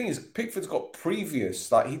the thing is, Pickford's got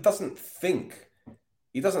previous. Like he doesn't think.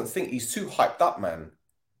 He's too hyped up, man.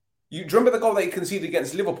 Do you remember the goal that he conceded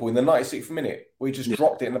against Liverpool in the 96th minute, where he just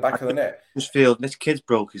dropped it in the back of the net? I just feel this kid's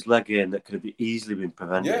broke his leg in that could have easily been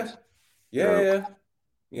prevented. Yeah.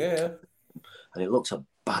 And it looks a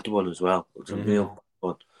bad one as well. It looks a real bad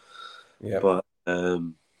one. Yeah, but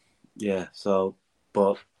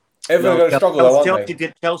but everyone's going to struggle, though, aren't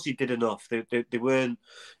they? Chelsea did enough. They weren't.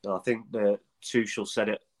 I think Tuchel said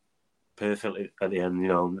it perfectly at the end.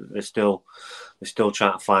 They're still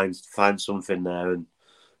trying to find something there.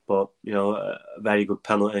 But a very good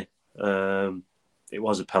penalty. It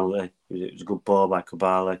was a penalty. It was a good ball by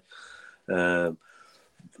Kabale.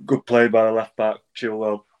 Good play by the left back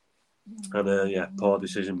Chilwell. And poor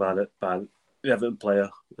decision by the Everton player,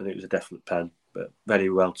 and it was a definite pen. But very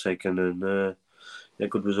well taken and a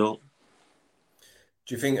good result.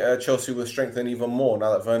 Do you think Chelsea will strengthen even more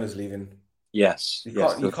now that Werner's leaving? Yes.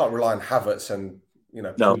 You can't rely on Havertz and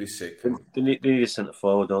Pulisic. They need a centre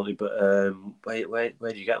forward, don't they? But where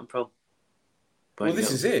do you get them from?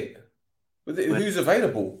 This is it. Who's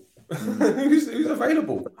available? Who's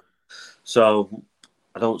available? So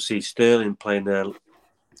I don't see Sterling playing there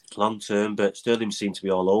long term, but Sterling seems to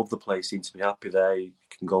be all over the place. Seems to be happy there. He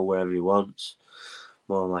can go wherever he wants.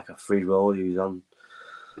 More like a free role he's on.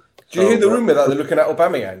 Do you hear the rumour that they're looking at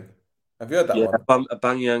Aubameyang? Have you heard that one?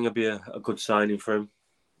 Aubameyang would be a good signing for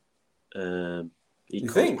him. You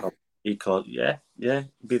think? Yeah, it'd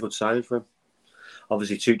be a good signing for him.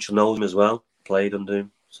 Obviously, Tuchel knows him as well. Played under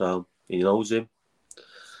him, so he knows him.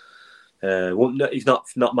 He's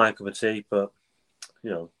not my cup of tea, but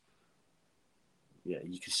you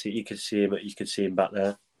could see him back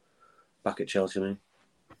there, back at Chelsea. I mean.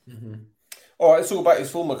 Mm-hmm. All right, it's all about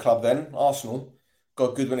his former club then, Arsenal.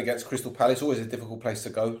 Got a good win against Crystal Palace. Always a difficult place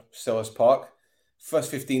to go, Selhurst Park.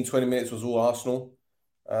 First 15-20 minutes was all Arsenal.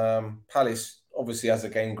 Palace, obviously, as the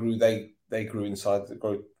game grew, they grew inside,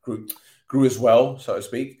 grew as well, so to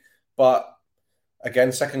speak. But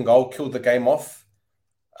again, second goal killed the game off.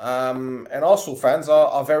 And Arsenal fans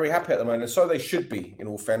are very happy at the moment, and so they should be, in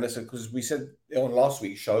all fairness, because we said on last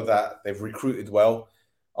week's show that they've recruited well.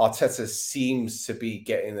 Arteta seems to be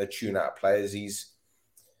getting the tune out of players. He's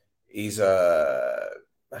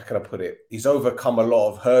how can I put it? He's overcome a lot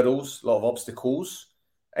of hurdles, a lot of obstacles,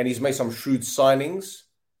 and he's made some shrewd signings.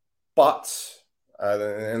 But,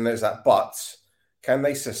 and there's that but, can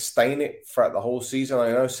they sustain it throughout the whole season?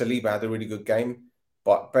 I know Saliba had a really good game,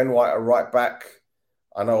 but Ben White are right back.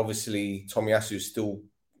 I know obviously Tomiyasu's still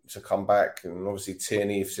to come back, and obviously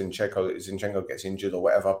Tierney if Zinchenko gets injured or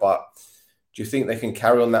whatever, but do you think they can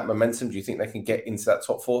carry on that momentum? Do you think they can get into that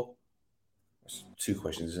top four? That's two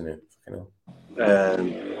questions, isn't it?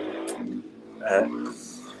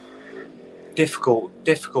 Difficult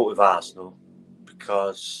with Arsenal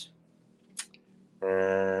because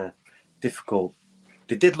difficult.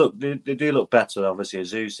 They do look better. Obviously,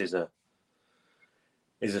 Jesus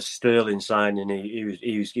is a sterling signing.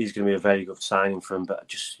 He's going to be a very good signing for him. But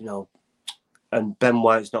just and Ben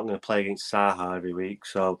White's not going to play against Saha every week,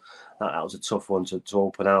 so that was a tough one to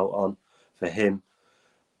open out on for him.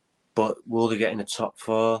 But will they get in the top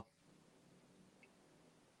four?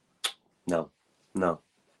 No, not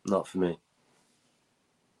for me.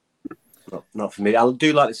 Not for me. I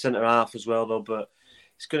do like the centre half as well, though. But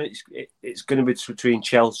it's going to be between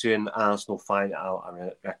Chelsea and Arsenal. Find it out,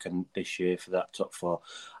 I reckon, this year for that top four.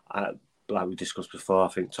 Like we discussed before, I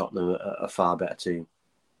think Tottenham are a far better team.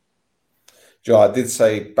 Joe, I did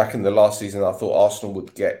say back in the last season, I thought Arsenal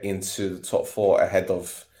would get into the top four ahead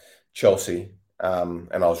of Chelsea, and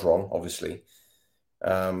I was wrong, obviously.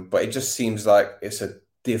 But it just seems like it's a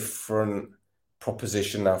different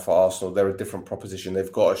proposition now for Arsenal. They're a different proposition.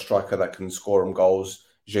 They've got a striker that can score them goals.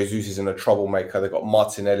 Jesus isn't a troublemaker. They've got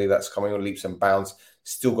Martinelli that's coming on leaps and bounds.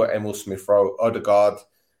 Still got Emil Smith-Rowe, Odegaard.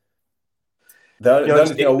 The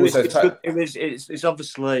only thing I will say it's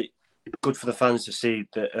obviously good for the fans to see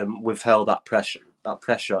that we've held that pressure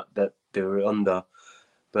that they were under.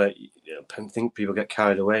 But I think people get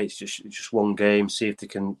carried away. It's just one game. See if they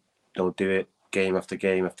can, do it game after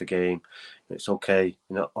game after game. It's okay.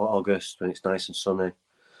 August when it's nice and sunny.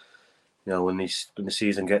 When the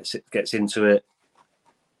season gets into it,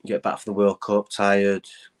 you get back from the World Cup, tired,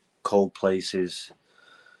 cold places.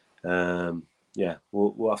 We'll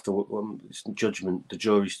have to. It's judgment. The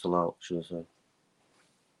jury's still out, should I say?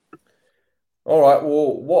 All right.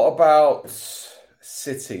 Well, what about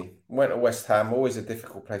City? Went to West Ham. Always a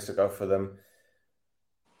difficult place to go for them,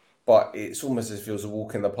 but it's almost as if it was a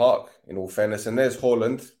walk in the park. In all fairness, and there's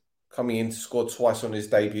Haaland coming in to score twice on his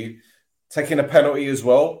debut, taking a penalty as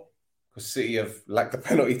well, because City have lacked the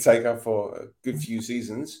penalty taker for a good few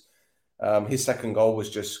seasons. His second goal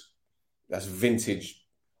was that's vintage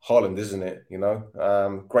Haaland, isn't it?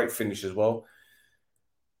 Great finish as well.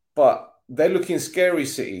 But they're looking scary,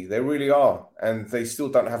 City. They really are. And they still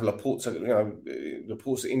don't have Laporte.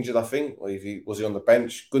 Laporte's injured, I think. Or was he on the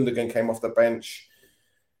bench? Gundogan came off the bench.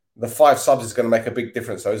 The 5 subs is going to make a big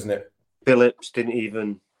difference, though, isn't it? Phillips didn't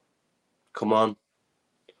even come on.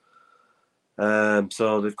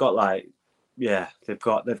 So they've got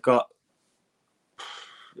they've got.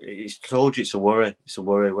 It's told you it's a worry. It's a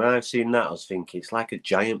worry. When I've seen that, I was thinking it's like a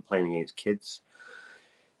giant playing against kids.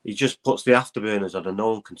 He just puts the afterburners on and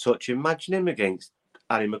no one can touch him. Imagine him against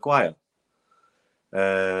Harry Maguire.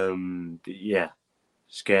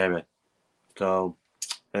 Scary. So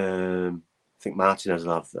I think Martinez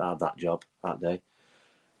will have that job that day.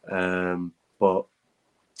 But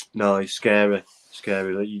no, it's scary.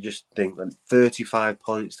 Scary. You just think that 35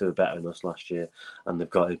 points they were better than us last year, and they've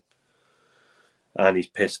got him. And he's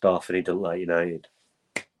pissed off and he doesn't like United.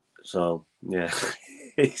 So, yeah,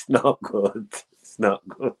 it's not good. It's not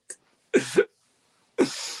good.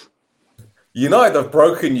 United have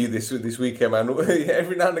broken you this weekend, man.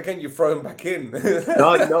 Every now and again, you throw them back in.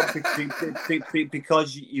 No,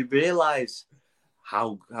 because you realise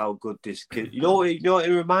how good this kid. You know what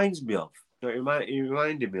it reminds me of. It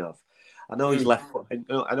reminded me of. I know he's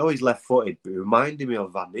left-footed, but it reminded me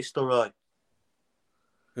of Van Nistelrooy.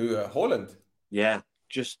 Who? Haaland. Yeah,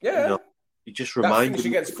 he just that reminded finish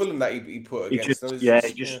me against Fulham that he put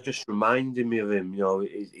against. Just reminded me of him.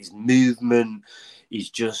 His movement. He's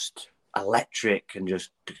just electric and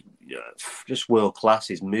just world class.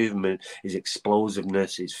 His movement, his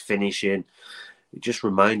explosiveness, his finishing. It just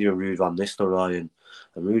reminded me of Ruud van Nistelrooy, and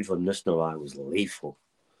Ruud van Nistelrooy was lethal.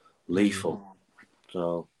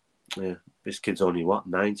 So, yeah, this kid's only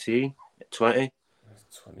 19, 20?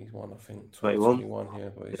 21, I think.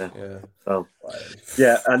 21, yeah. So,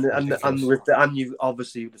 yeah, and you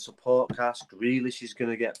obviously the support cast. Grealish is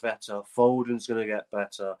going to get better. Foden's going to get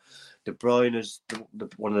better. De Bruyne is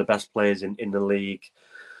one of the best players in the league.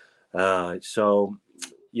 So,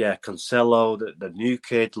 yeah, Cancelo, the new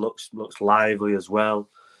kid looks lively as well.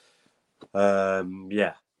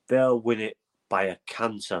 They'll win it by a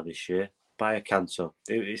canter this year. By a canter.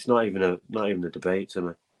 It's not even a debate to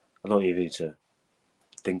me. I don't even need to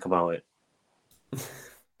think about it.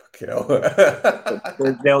 They'll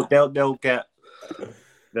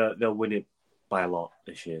win it by a lot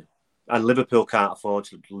this year, and Liverpool can't afford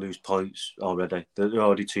to lose points already. They're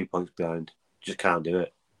already 2 points behind. Just can't do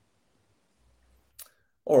it.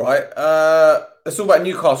 All right, let's talk about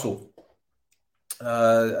Newcastle.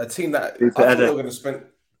 A team that I thought they were going to spend.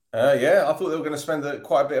 I thought they were going to spend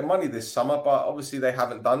quite a bit of money this summer, but obviously they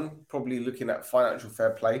haven't done. Probably looking at financial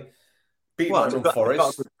fair play. They've got a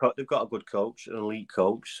good coach, an elite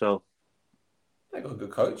coach. So they got a good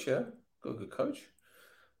coach, yeah. Got a good coach.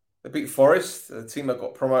 They beat Forest, the team that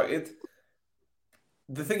got promoted.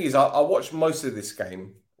 The thing is, I watched most of this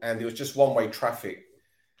game, and it was just one-way traffic.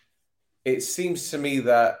 It seems to me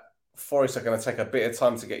that Forest are going to take a bit of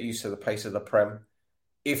time to get used to the pace of the Prem,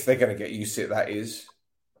 if they're going to get used to it, that is.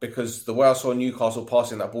 Because the way I saw Newcastle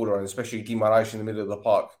passing that ball around, especially Guimaraes in the middle of the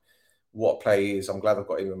park, what a play he is. I'm glad I've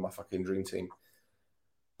got him in my fucking dream team.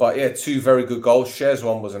 But yeah, 2 very good goals. Share's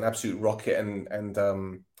one was an absolute rocket, and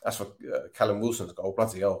that's for Callum Wilson's goal.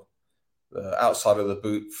 Bloody hell. The outside of the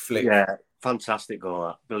boot flick. Yeah, fantastic goal,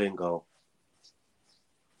 that. Brilliant goal.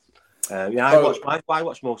 I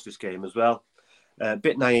watched most of this game as well. A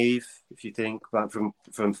bit naive, if you think,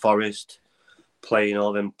 from Forest, playing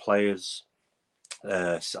all them players.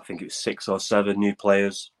 I think it was 6 or 7 new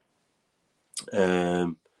players.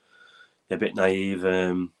 A bit naive,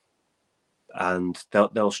 and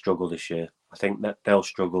they'll struggle this year. I think that they'll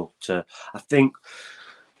struggle to. I think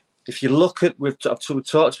if you look at, we've talked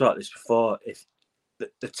about this before. If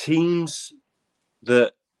the teams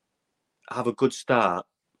that have a good start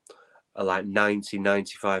are like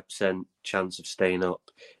 90-95% chance of staying up.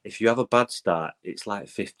 If you have a bad start, it's like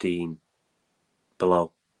 15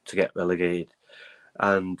 below to get relegated.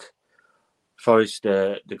 And Forest,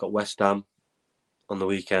 they got West Ham on the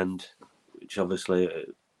weekend, which obviously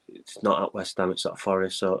it's not at West Ham, it's at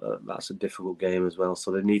Forest, so that's a difficult game as well.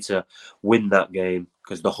 So they need to win that game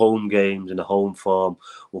because the home games and the home form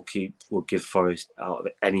will give Forest out of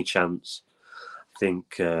any chance. I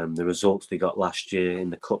think the results they got last year in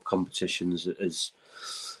the cup competitions has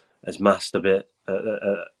masked a bit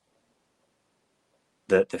that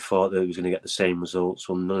they thought they was going to get the same results.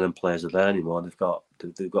 Well, none of them players are there anymore. They've got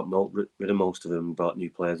rid of most of them and brought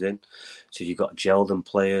new players in. So you've got gelled them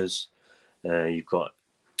players. You've got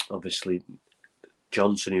obviously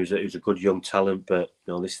Johnson, who's a good young talent, but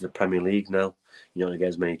this is the Premier League now. You're not going to get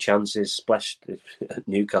as many chances. Splashed at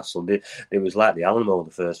Newcastle. It was like the Alamo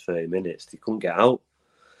the first 30 minutes. They couldn't get out.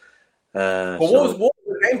 But what was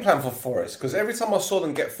the game plan for Forest? Because every time I saw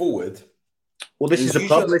them get forward, well, this is the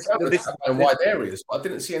problem. In wide areas, but I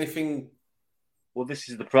didn't see anything. Well, this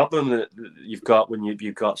is the problem that you've got when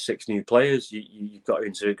you've got 6 new players. You've got to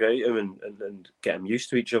integrate them and get them used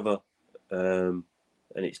to each other, and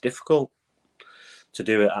it's difficult to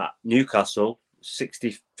do it at Newcastle.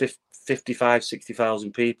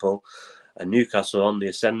 55,000 people, and Newcastle on the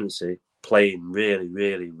ascendancy, playing really,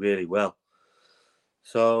 really, really well.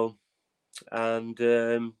 So, and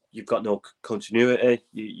you've got no continuity.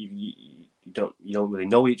 You don't really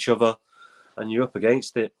know each other, and you're up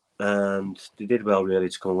against it. And they did well really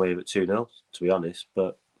to come away with 2-0, to be honest.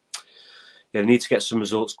 But they need to get some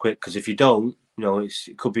results quick, because if you don't,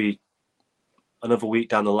 it could be another week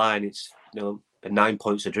down the line. It's 9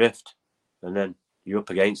 points adrift, and then you're up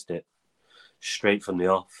against it straight from the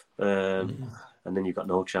off, and then you've got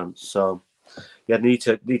no chance. So need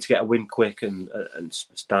to get a win quick and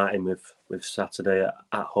starting with Saturday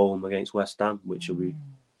at home against West Ham, which will be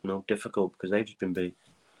difficult because they've just been beat.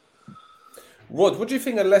 Rod, what do you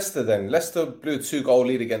think of Leicester then? Leicester blew a 2-goal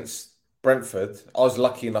lead against Brentford. I was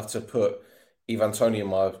lucky enough to put Ivan Toney in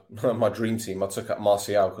my dream team. I took out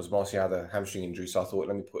Martial because Martial had a hamstring injury, so I thought,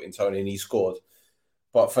 let me put in Toney, and he scored.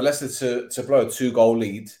 But for Leicester to blow a 2-goal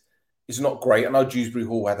lead is not great. I know Dewsbury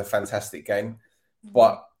Hall had a fantastic game,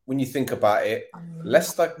 but when you think about it,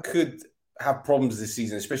 Leicester could have problems this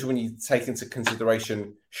season, especially when you take into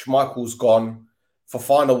consideration Schmeichel's gone,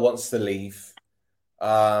 Fofana wants to leave.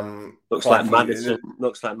 Looks like Madison.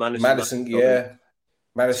 Yeah.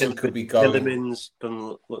 Madison could be going. Tillerman's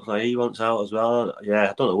looks like he wants out as well. Yeah,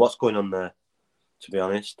 I don't know what's going on there, to be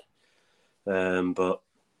honest. But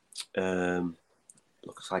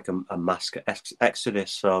looks like a mass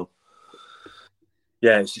exodus. So,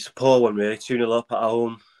 yeah, it's just a poor one, really. 2-0 up at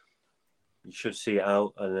home. You should see it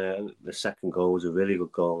out. And the second goal was a really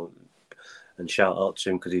good goal. And shout out to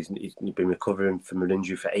him because he's been recovering from an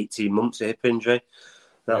injury for 18 months, a hip injury.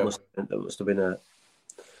 That must have been a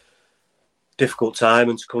difficult time,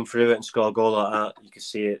 and to come through it and score a goal like that, you can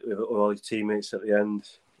see it with all his teammates at the end.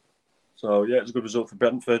 So yeah, it's a good result for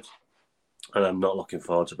Brentford, and I'm not looking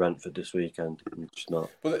forward to Brentford this weekend. I'm just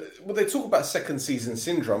not. Well, they talk about second season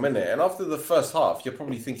syndrome, innit? And after the first half, you're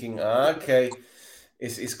probably thinking, okay,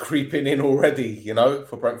 it's creeping in already,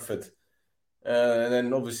 for Brentford. And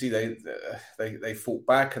then obviously they fought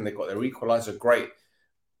back and they got their equaliser. Great.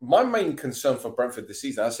 My main concern for Brentford this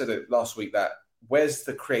season, I said it last week, that where's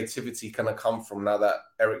the creativity going to come from now that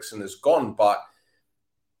Eriksen has gone? But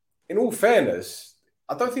in all fairness,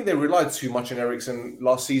 I don't think they relied too much on Eriksen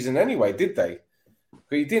last season anyway, did they?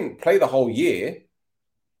 But he didn't play the whole year.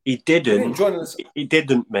 He didn't. He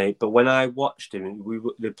didn't, mate. But when I watched him,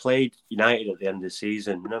 they played United at the end of the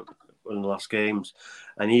season, one of the last games,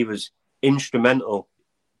 and he was instrumental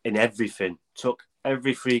in everything. Took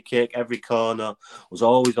every free kick, every corner, was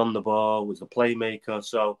always on the ball, was the playmaker.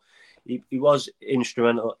 So he was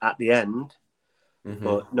instrumental at the end. Mm-hmm.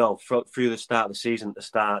 But no, through the start of the season, at the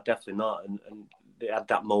start, definitely not. And they had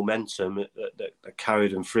that momentum that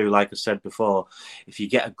carried them through. Like I said before, if you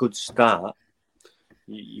get a good start,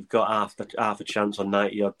 you've got half a chance on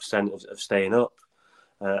 90% of staying up.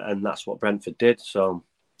 And that's what Brentford did. So,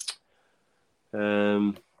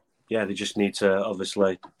 they just need to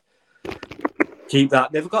obviously keep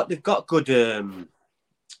that. They've got good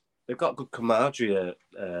camaraderie at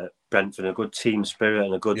Brentford, a good team spirit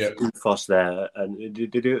and a good ethos there, and they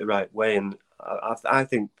do it the right way. And I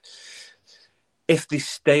think if they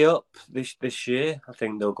stay up this year, I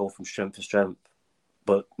think they'll go from strength to strength.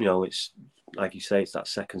 But it's like you say, it's that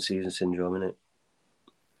second season syndrome, isn't it?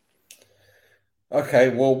 Okay,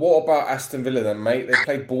 well, what about Aston Villa then, mate? They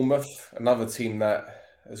played Bournemouth, another team that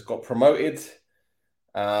has got promoted.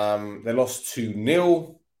 They lost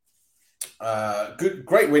 2-0.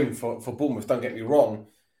 Great win for Bournemouth, don't get me wrong.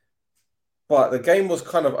 But the game was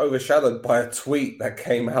kind of overshadowed by a tweet that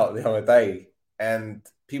came out the other day, and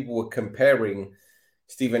people were comparing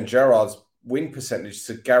Steven Gerrard's win percentage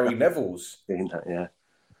to Gary Neville's. Yeah.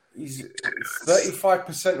 He's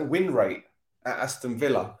 35% win rate at Aston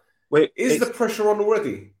Villa. Wait, is the pressure on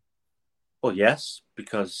already? Well, yes,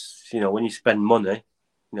 because when you spend money,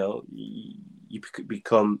 you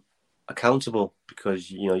become accountable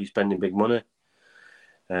because you're spending big money.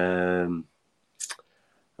 And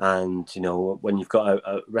when you've got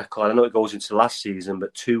a record, I know it goes into last season,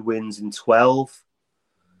 but 2 wins in 12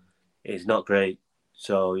 is not great.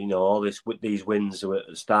 So all these wins were at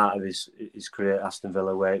the start of his career at Aston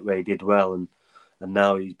Villa, where he did well, and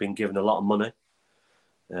now he's been given a lot of money.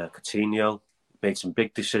 Coutinho made some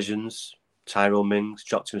big decisions. Tyrone Mings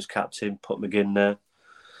dropped him as captain, put McGinn there.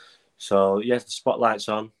 So yes, the spotlight's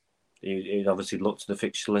on. He obviously looked at the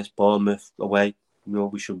fixture list. Bournemouth away,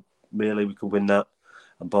 we could win that,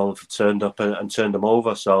 and Bournemouth have turned up and turned them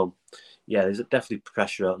over. So yeah, there's definitely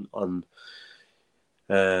pressure on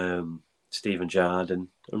Steven Gerrard, and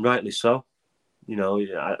rightly so.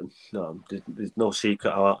 There's no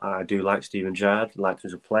secret. I do like Steven Gerrard. I like him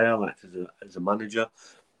as a player. I like him as a manager,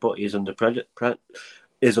 but he's under pressure.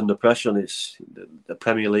 And it's the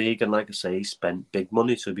Premier League, and like I say, he spent big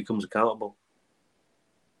money, so he becomes accountable.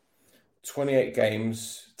 28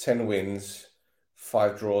 games, 10 wins,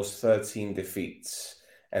 5 draws, 13 defeats.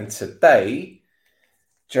 And today,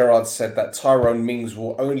 Gerrard said that Tyrone Mings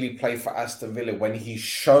will only play for Aston Villa when he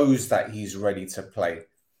shows that he's ready to play.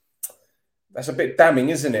 That's a bit damning,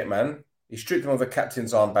 isn't it, man? He stripped him of the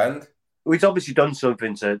captain's armband. Well, he's obviously done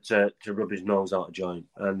something to rub his nose out of joint.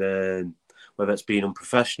 And whether it's been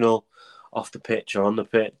unprofessional, off the pitch or on the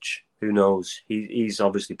pitch, who knows? He's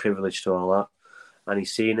obviously privileged to all that. And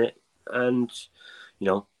he's seen it. And,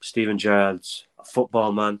 Steven Gerrard's a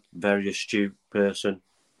football man, very astute person,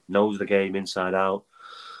 knows the game inside out.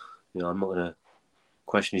 I'm not going to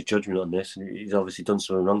question his judgment on this. And he's obviously done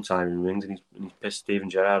something wrong, Tyrone Mings, and he's pissed Steven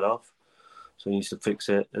Gerrard off. So he needs to fix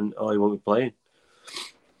it, and he won't be playing.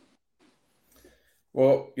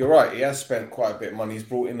 Well, you're right. He has spent quite a bit of money. He's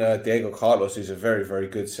brought in Diego Carlos, who's a very, very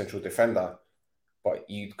good central defender. But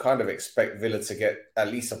you'd kind of expect Villa to get at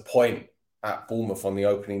least a point at Bournemouth on the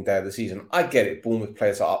opening day of the season. I get it. Bournemouth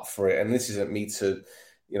players are up for it. And this isn't me to,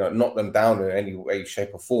 knock them down in any way,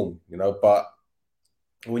 shape or form, But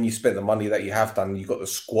when you spend the money that you have done, you've got the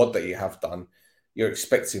squad that you have done, you're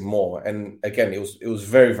expecting more. And again, it was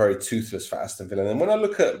very, very toothless for Aston Villa. And when I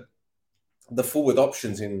look at the forward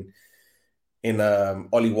options in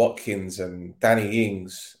Ollie Watkins and Danny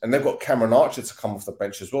Ings, and they've got Cameron Archer to come off the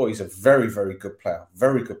bench as well. He's a very, very good player.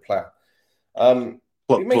 Very good player.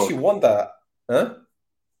 It makes you wonder, huh?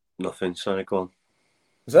 Nothing. Sorry, go on.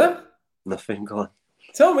 Is that? Nothing, go on.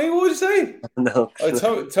 Tell me, what would you say? No.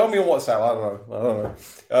 Tell me on WhatsApp. I don't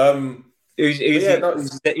know. Who's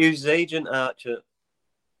his agent, Archer?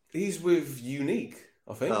 He's with Unique,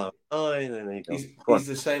 I think. There you go. He's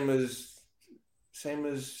the same as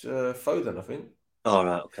Foden, I think. All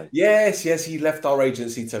right, okay. Yes, he left our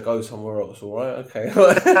agency to go somewhere else. All right, okay.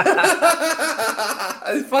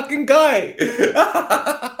 This fucking guy.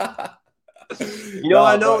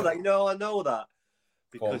 I know that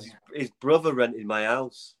because his brother rented my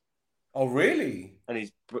house. Oh, really? And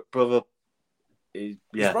his brother, his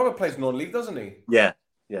brother plays non-league, doesn't he? Yeah.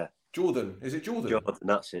 Jordan, is it Jordan? Jordan,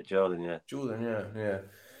 that's it, Jordan. Yeah. Jordan, yeah.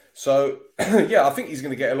 So, I think he's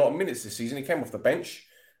going to get a lot of minutes this season. He came off the bench.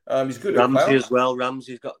 He's good. Ramsey as well.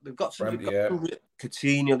 They've got some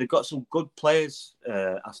Coutinho. They've got some good players.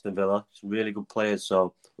 Aston Villa, some really good players.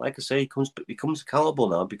 So, like I say, he becomes accountable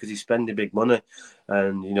now because he's spending big money,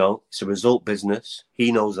 and it's a result business.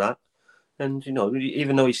 He knows that, and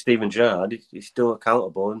even though he's Steven Gerrard, he's still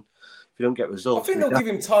accountable. And if you don't get results, I think they'll give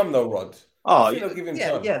him time, though, Rod.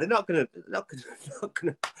 They're not gonna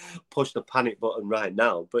push the panic button right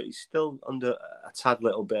now, but he's still under a tad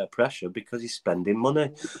little bit of pressure because he's spending money,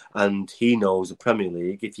 and he knows the Premier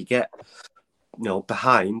League. If you get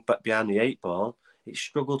behind the 8 ball, it's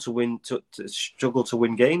struggle to win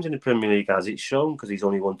games in the Premier League, as it's shown, because he's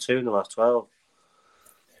only won 2 in the last 12.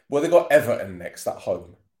 Well, they got Everton next at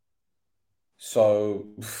home, so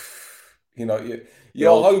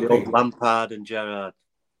you're hoping Lampard and Gerrard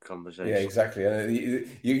conversation. Yeah, exactly. And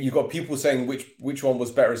you got people saying which one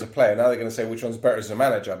was better as a player. Now they're going to say which one's better as a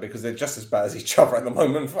manager because they're just as bad as each other at the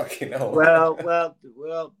moment. Fucking hell.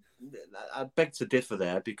 Well, I beg to differ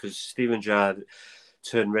there because Steven Gerrard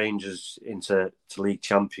turned Rangers into league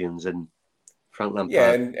champions, and Frank Lampard.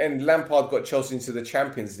 Yeah, and Lampard got Chelsea into the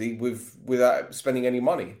Champions League without spending any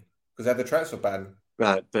money because they had the transfer ban.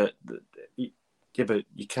 Right, but Yeah, but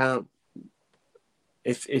you can't.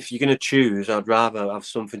 If you're going to choose, I'd rather have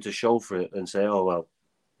something to show for it than say, oh, well,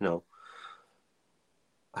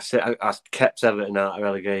 I kept Everton out of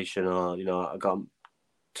relegation, or, I got him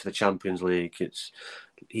to the Champions League.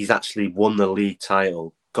 He's actually won the league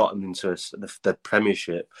title, got him into the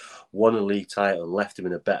Premiership, won a league title, and left him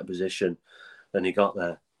in a better position than he got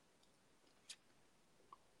there.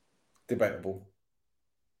 Debatable.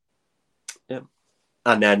 Yeah.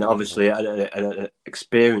 And then, obviously, an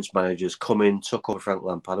experienced manager's come in, took over Frank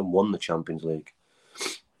Lampard and won the Champions League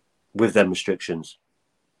with them restrictions.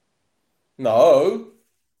 No.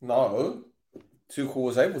 Tuchel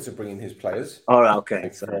was able to bring in his players. All right, okay.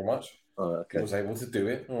 Thank you very much. All right, okay. He was able to do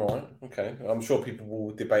it. All right, okay. I'm sure people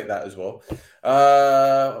will debate that as well.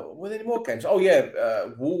 Were there any more games? Oh, yeah,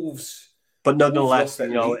 Wolves. But nonetheless, a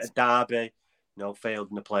derby, failed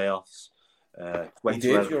in the playoffs.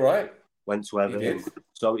 You're right. Went to Everton.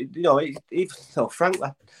 So, Frank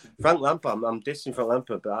Lampard, I'm dissing Frank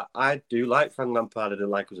Lampard, but I do like Frank Lampard. I do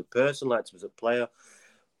like him as a person, liked him as a player.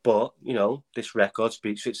 But, this record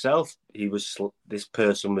speaks for itself. This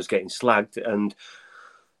person was getting slagged, and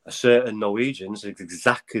a certain Norwegians has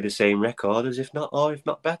exactly the same record if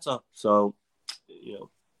not better. So, You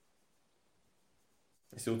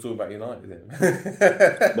still talking about United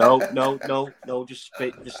then? No. Just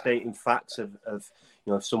stating facts of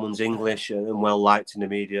if someone's English and well liked in the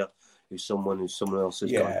media, who's someone else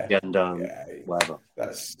has got an agenda and whatever.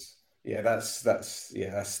 That's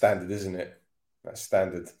standard, isn't it? That's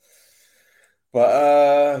standard.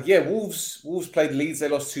 But Wolves played Leeds. They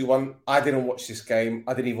lost 2-1. I didn't watch this game.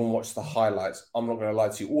 I didn't even watch the highlights. I'm not going to lie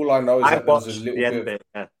to you. All I know is that there was a little bit.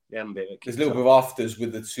 There's a little bit of afters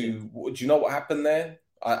with the two. Do you know what happened there?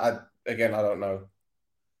 I don't know.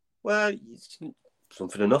 Well, it's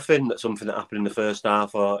something or nothing. Something that happened in the first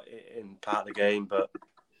half or in part of the game. But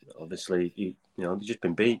obviously, they've just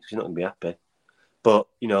been beat. So you're not going to be happy. But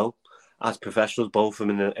as professionals, both of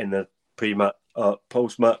them in the pre-match,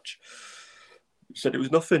 post-match, said it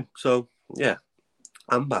was nothing. So yeah,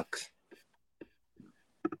 I'm back.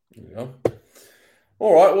 Yeah.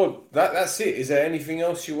 All right. Well, that's it. Is there anything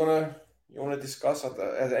else you want to discuss?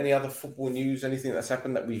 Any other football news? Anything that's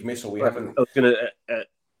happened that we've missed or we haven't? I was going to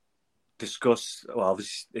discuss. Well,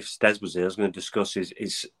 obviously, if Stes was here, I was going to discuss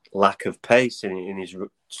his lack of pace in his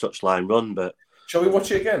touchline run. But shall we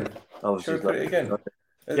watch it again? Shall we put it again?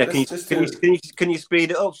 Yeah. Can you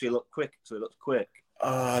speed it up so it looks quick?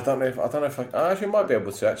 I don't know if I actually might be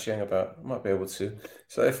able to. Actually, hang about. I might be able to.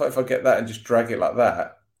 So if I get that and just drag it like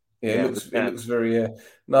that, it looks very.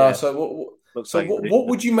 So what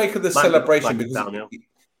would you make of the celebration? Because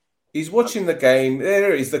he's watching the game.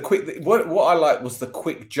 There it is. The quick. What I like was the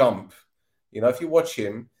quick jump. If you watch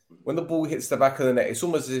him, when the ball hits the back of the net, it's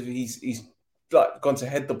almost as if he's like gone to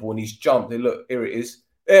head the ball and he's jumped. And look, here it is.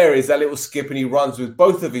 There is that little skip, and he runs with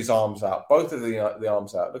both of his arms out, both of the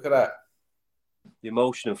arms out. Look at that. The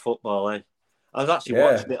emotion of football, eh? I was actually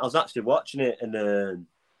watching it, and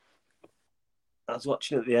I was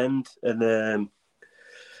watching it at the end, and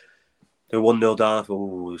they were 1-0 down.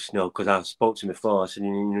 Because I spoke to him before. I said,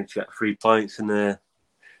 you need to get 3 points, and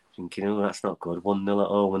thinking, that's not good. 1-0 at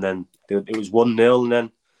home, and then it was 1-0, and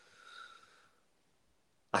then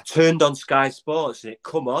I turned on Sky Sports, and it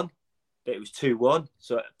come on. It was 2-1.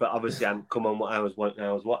 So, but obviously, I hadn't come on what I was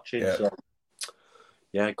watching. Yeah. So,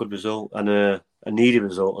 yeah, good result, and a needed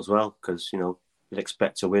result as well, because you'd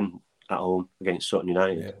expect to win at home against Sutton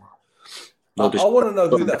United. Yeah. I want to know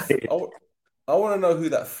who that. I want to know who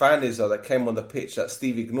that fan is that came on the pitch that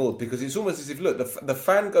Steve ignored, because it's almost as if the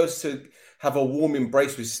fan goes to have a warm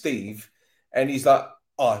embrace with Steve, and he's like,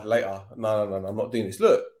 "Oh, later, no, I'm not doing this."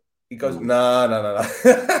 Look, he goes, "No."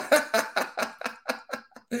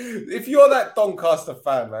 If you're that Doncaster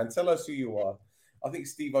fan, man, tell us who you are. I think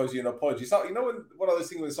Steve owes you an apology. So, when one of those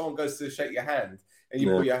things when someone goes to shake your hand and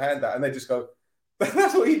you put your hand out and they just go,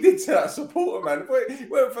 that's what he did to that supporter, man. He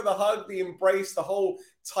went for the hug, the embrace, the whole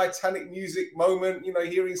Titanic music moment,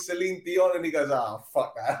 hearing Celine Dion, and he goes,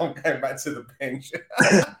 fuck that. I'm going back to the bench.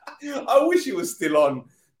 I wish he was still on.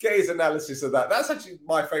 Get his analysis of that. That's actually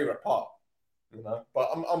my favourite part. But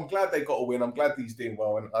I'm glad they got a win. I'm glad he's doing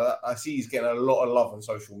well. And I see he's getting a lot of love on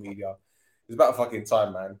social media. It's about fucking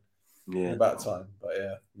time, man. Yeah. About time, but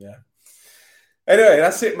yeah. Anyway,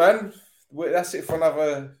 that's it, man. That's it for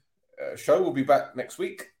another show. We'll be back next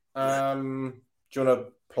week. Do you want to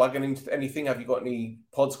plug into anything? Have you got any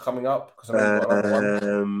pods coming up? Because I know you've got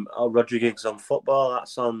another one. Rhodri Giggs on football.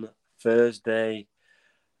 That's on Thursday.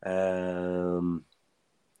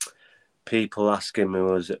 People asking me,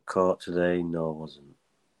 was it court today? No, it wasn't.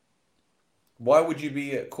 Why would you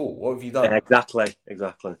be at court? What have you done? Exactly.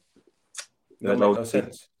 That make no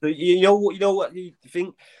sense. You know what you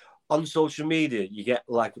think on social media? You get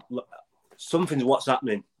like something's what's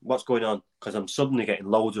happening, what's going on, because I'm suddenly getting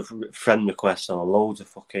loads of friend requests or loads of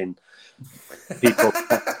fucking people.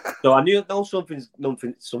 So I know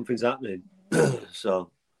something's happening.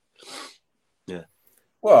 So yeah.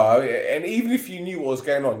 Well, and even if you knew what was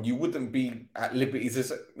going on, you wouldn't be at liberty to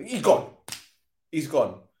say, he's gone. He's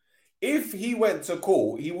gone. If he went to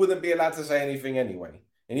court, he wouldn't be allowed to say anything anyway.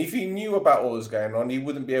 And if he knew about what was going on, he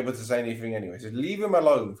wouldn't be able to say anything anyway. So leave him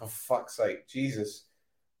alone, for fuck's sake. Jesus.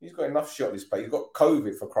 He's got enough shit on his plate. He's got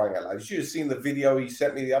COVID, for crying out loud. You should have seen the video he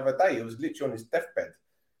sent me the other day. It was literally on his deathbed.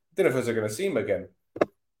 I didn't know if I was going to see him again.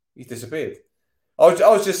 He's disappeared. I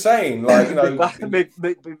was just saying, like, you know... my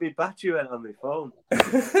battery went on my phone.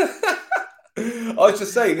 I was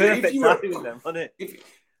just saying... Perfect timing then, wasn't it?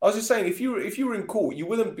 I was just saying, if you were in court, you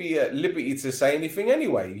wouldn't be at liberty to say anything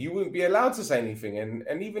anyway. You wouldn't be allowed to say anything.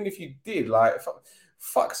 And even if you did, like,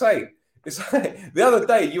 fuck's sake. It's like, the other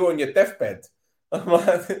day, you were on your deathbed. I'm like,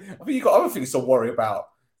 I think you got other things to worry about.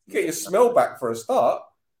 You get your smell back for a start.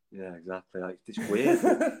 Yeah, exactly. Like, it's weird.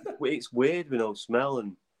 It's weird with no smell,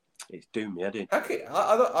 and it's doing me head in. Like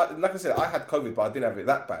I said, I had COVID, but I didn't have it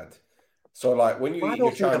that bad. So, like, when you eat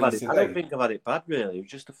your Chinese... I don't think I've had it bad, really. It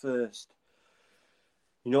was just the first...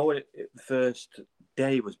 You know what? The first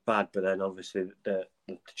day was bad, but then obviously the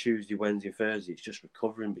Tuesday, Wednesday, Thursday, it's just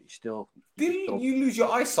recovering, but you still... Didn't you lose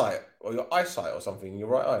your eyesight or something in your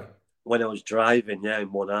right eye? When I was driving, yeah,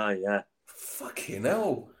 in one eye, yeah. Fucking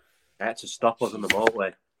hell. I had to stop us on the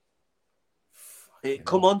motorway. It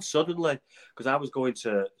come on suddenly, because I was going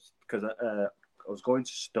to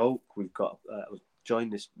Stoke. I was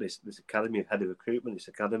joining this academy, head of recruitment, this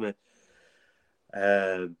academy.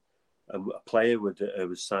 And a player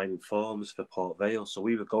was signing forms for Port Vale, so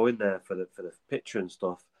we were going there for the picture and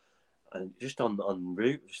stuff. And just on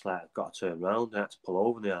route, just like I've got to turn around, I had to pull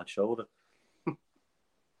over the hard shoulder.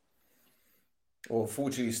 Well,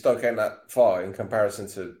 fortunately, Stoke ain't that far in comparison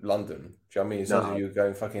to London. Do you know what I mean? It's not you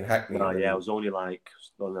going fucking Hackney. No, yeah, I was only like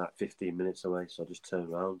 15 minutes away, so I just turned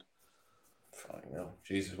around. Fucking hell,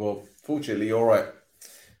 Jesus. Well, fortunately, you're all right.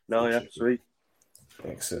 No, yeah, sweet.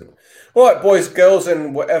 Excellent. All right, boys, girls,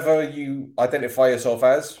 and whatever you identify yourself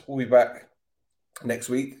as, we'll be back next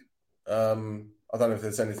week. I don't know if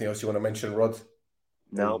there's anything else you want to mention, Rod.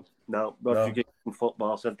 No. Rhodri Giggs from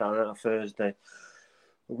football said that on a Thursday.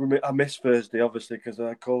 I missed Thursday, obviously, because I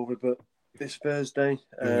had COVID, but this Thursday.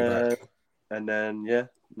 And then, yeah.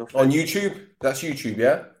 Nothing. On YouTube? That's YouTube,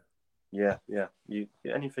 yeah? Yeah.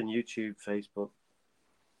 Anything YouTube, Facebook,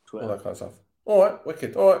 Twitter. All that kind of stuff. All right,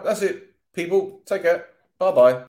 wicked. All right, that's it. People, take care. Bye-bye.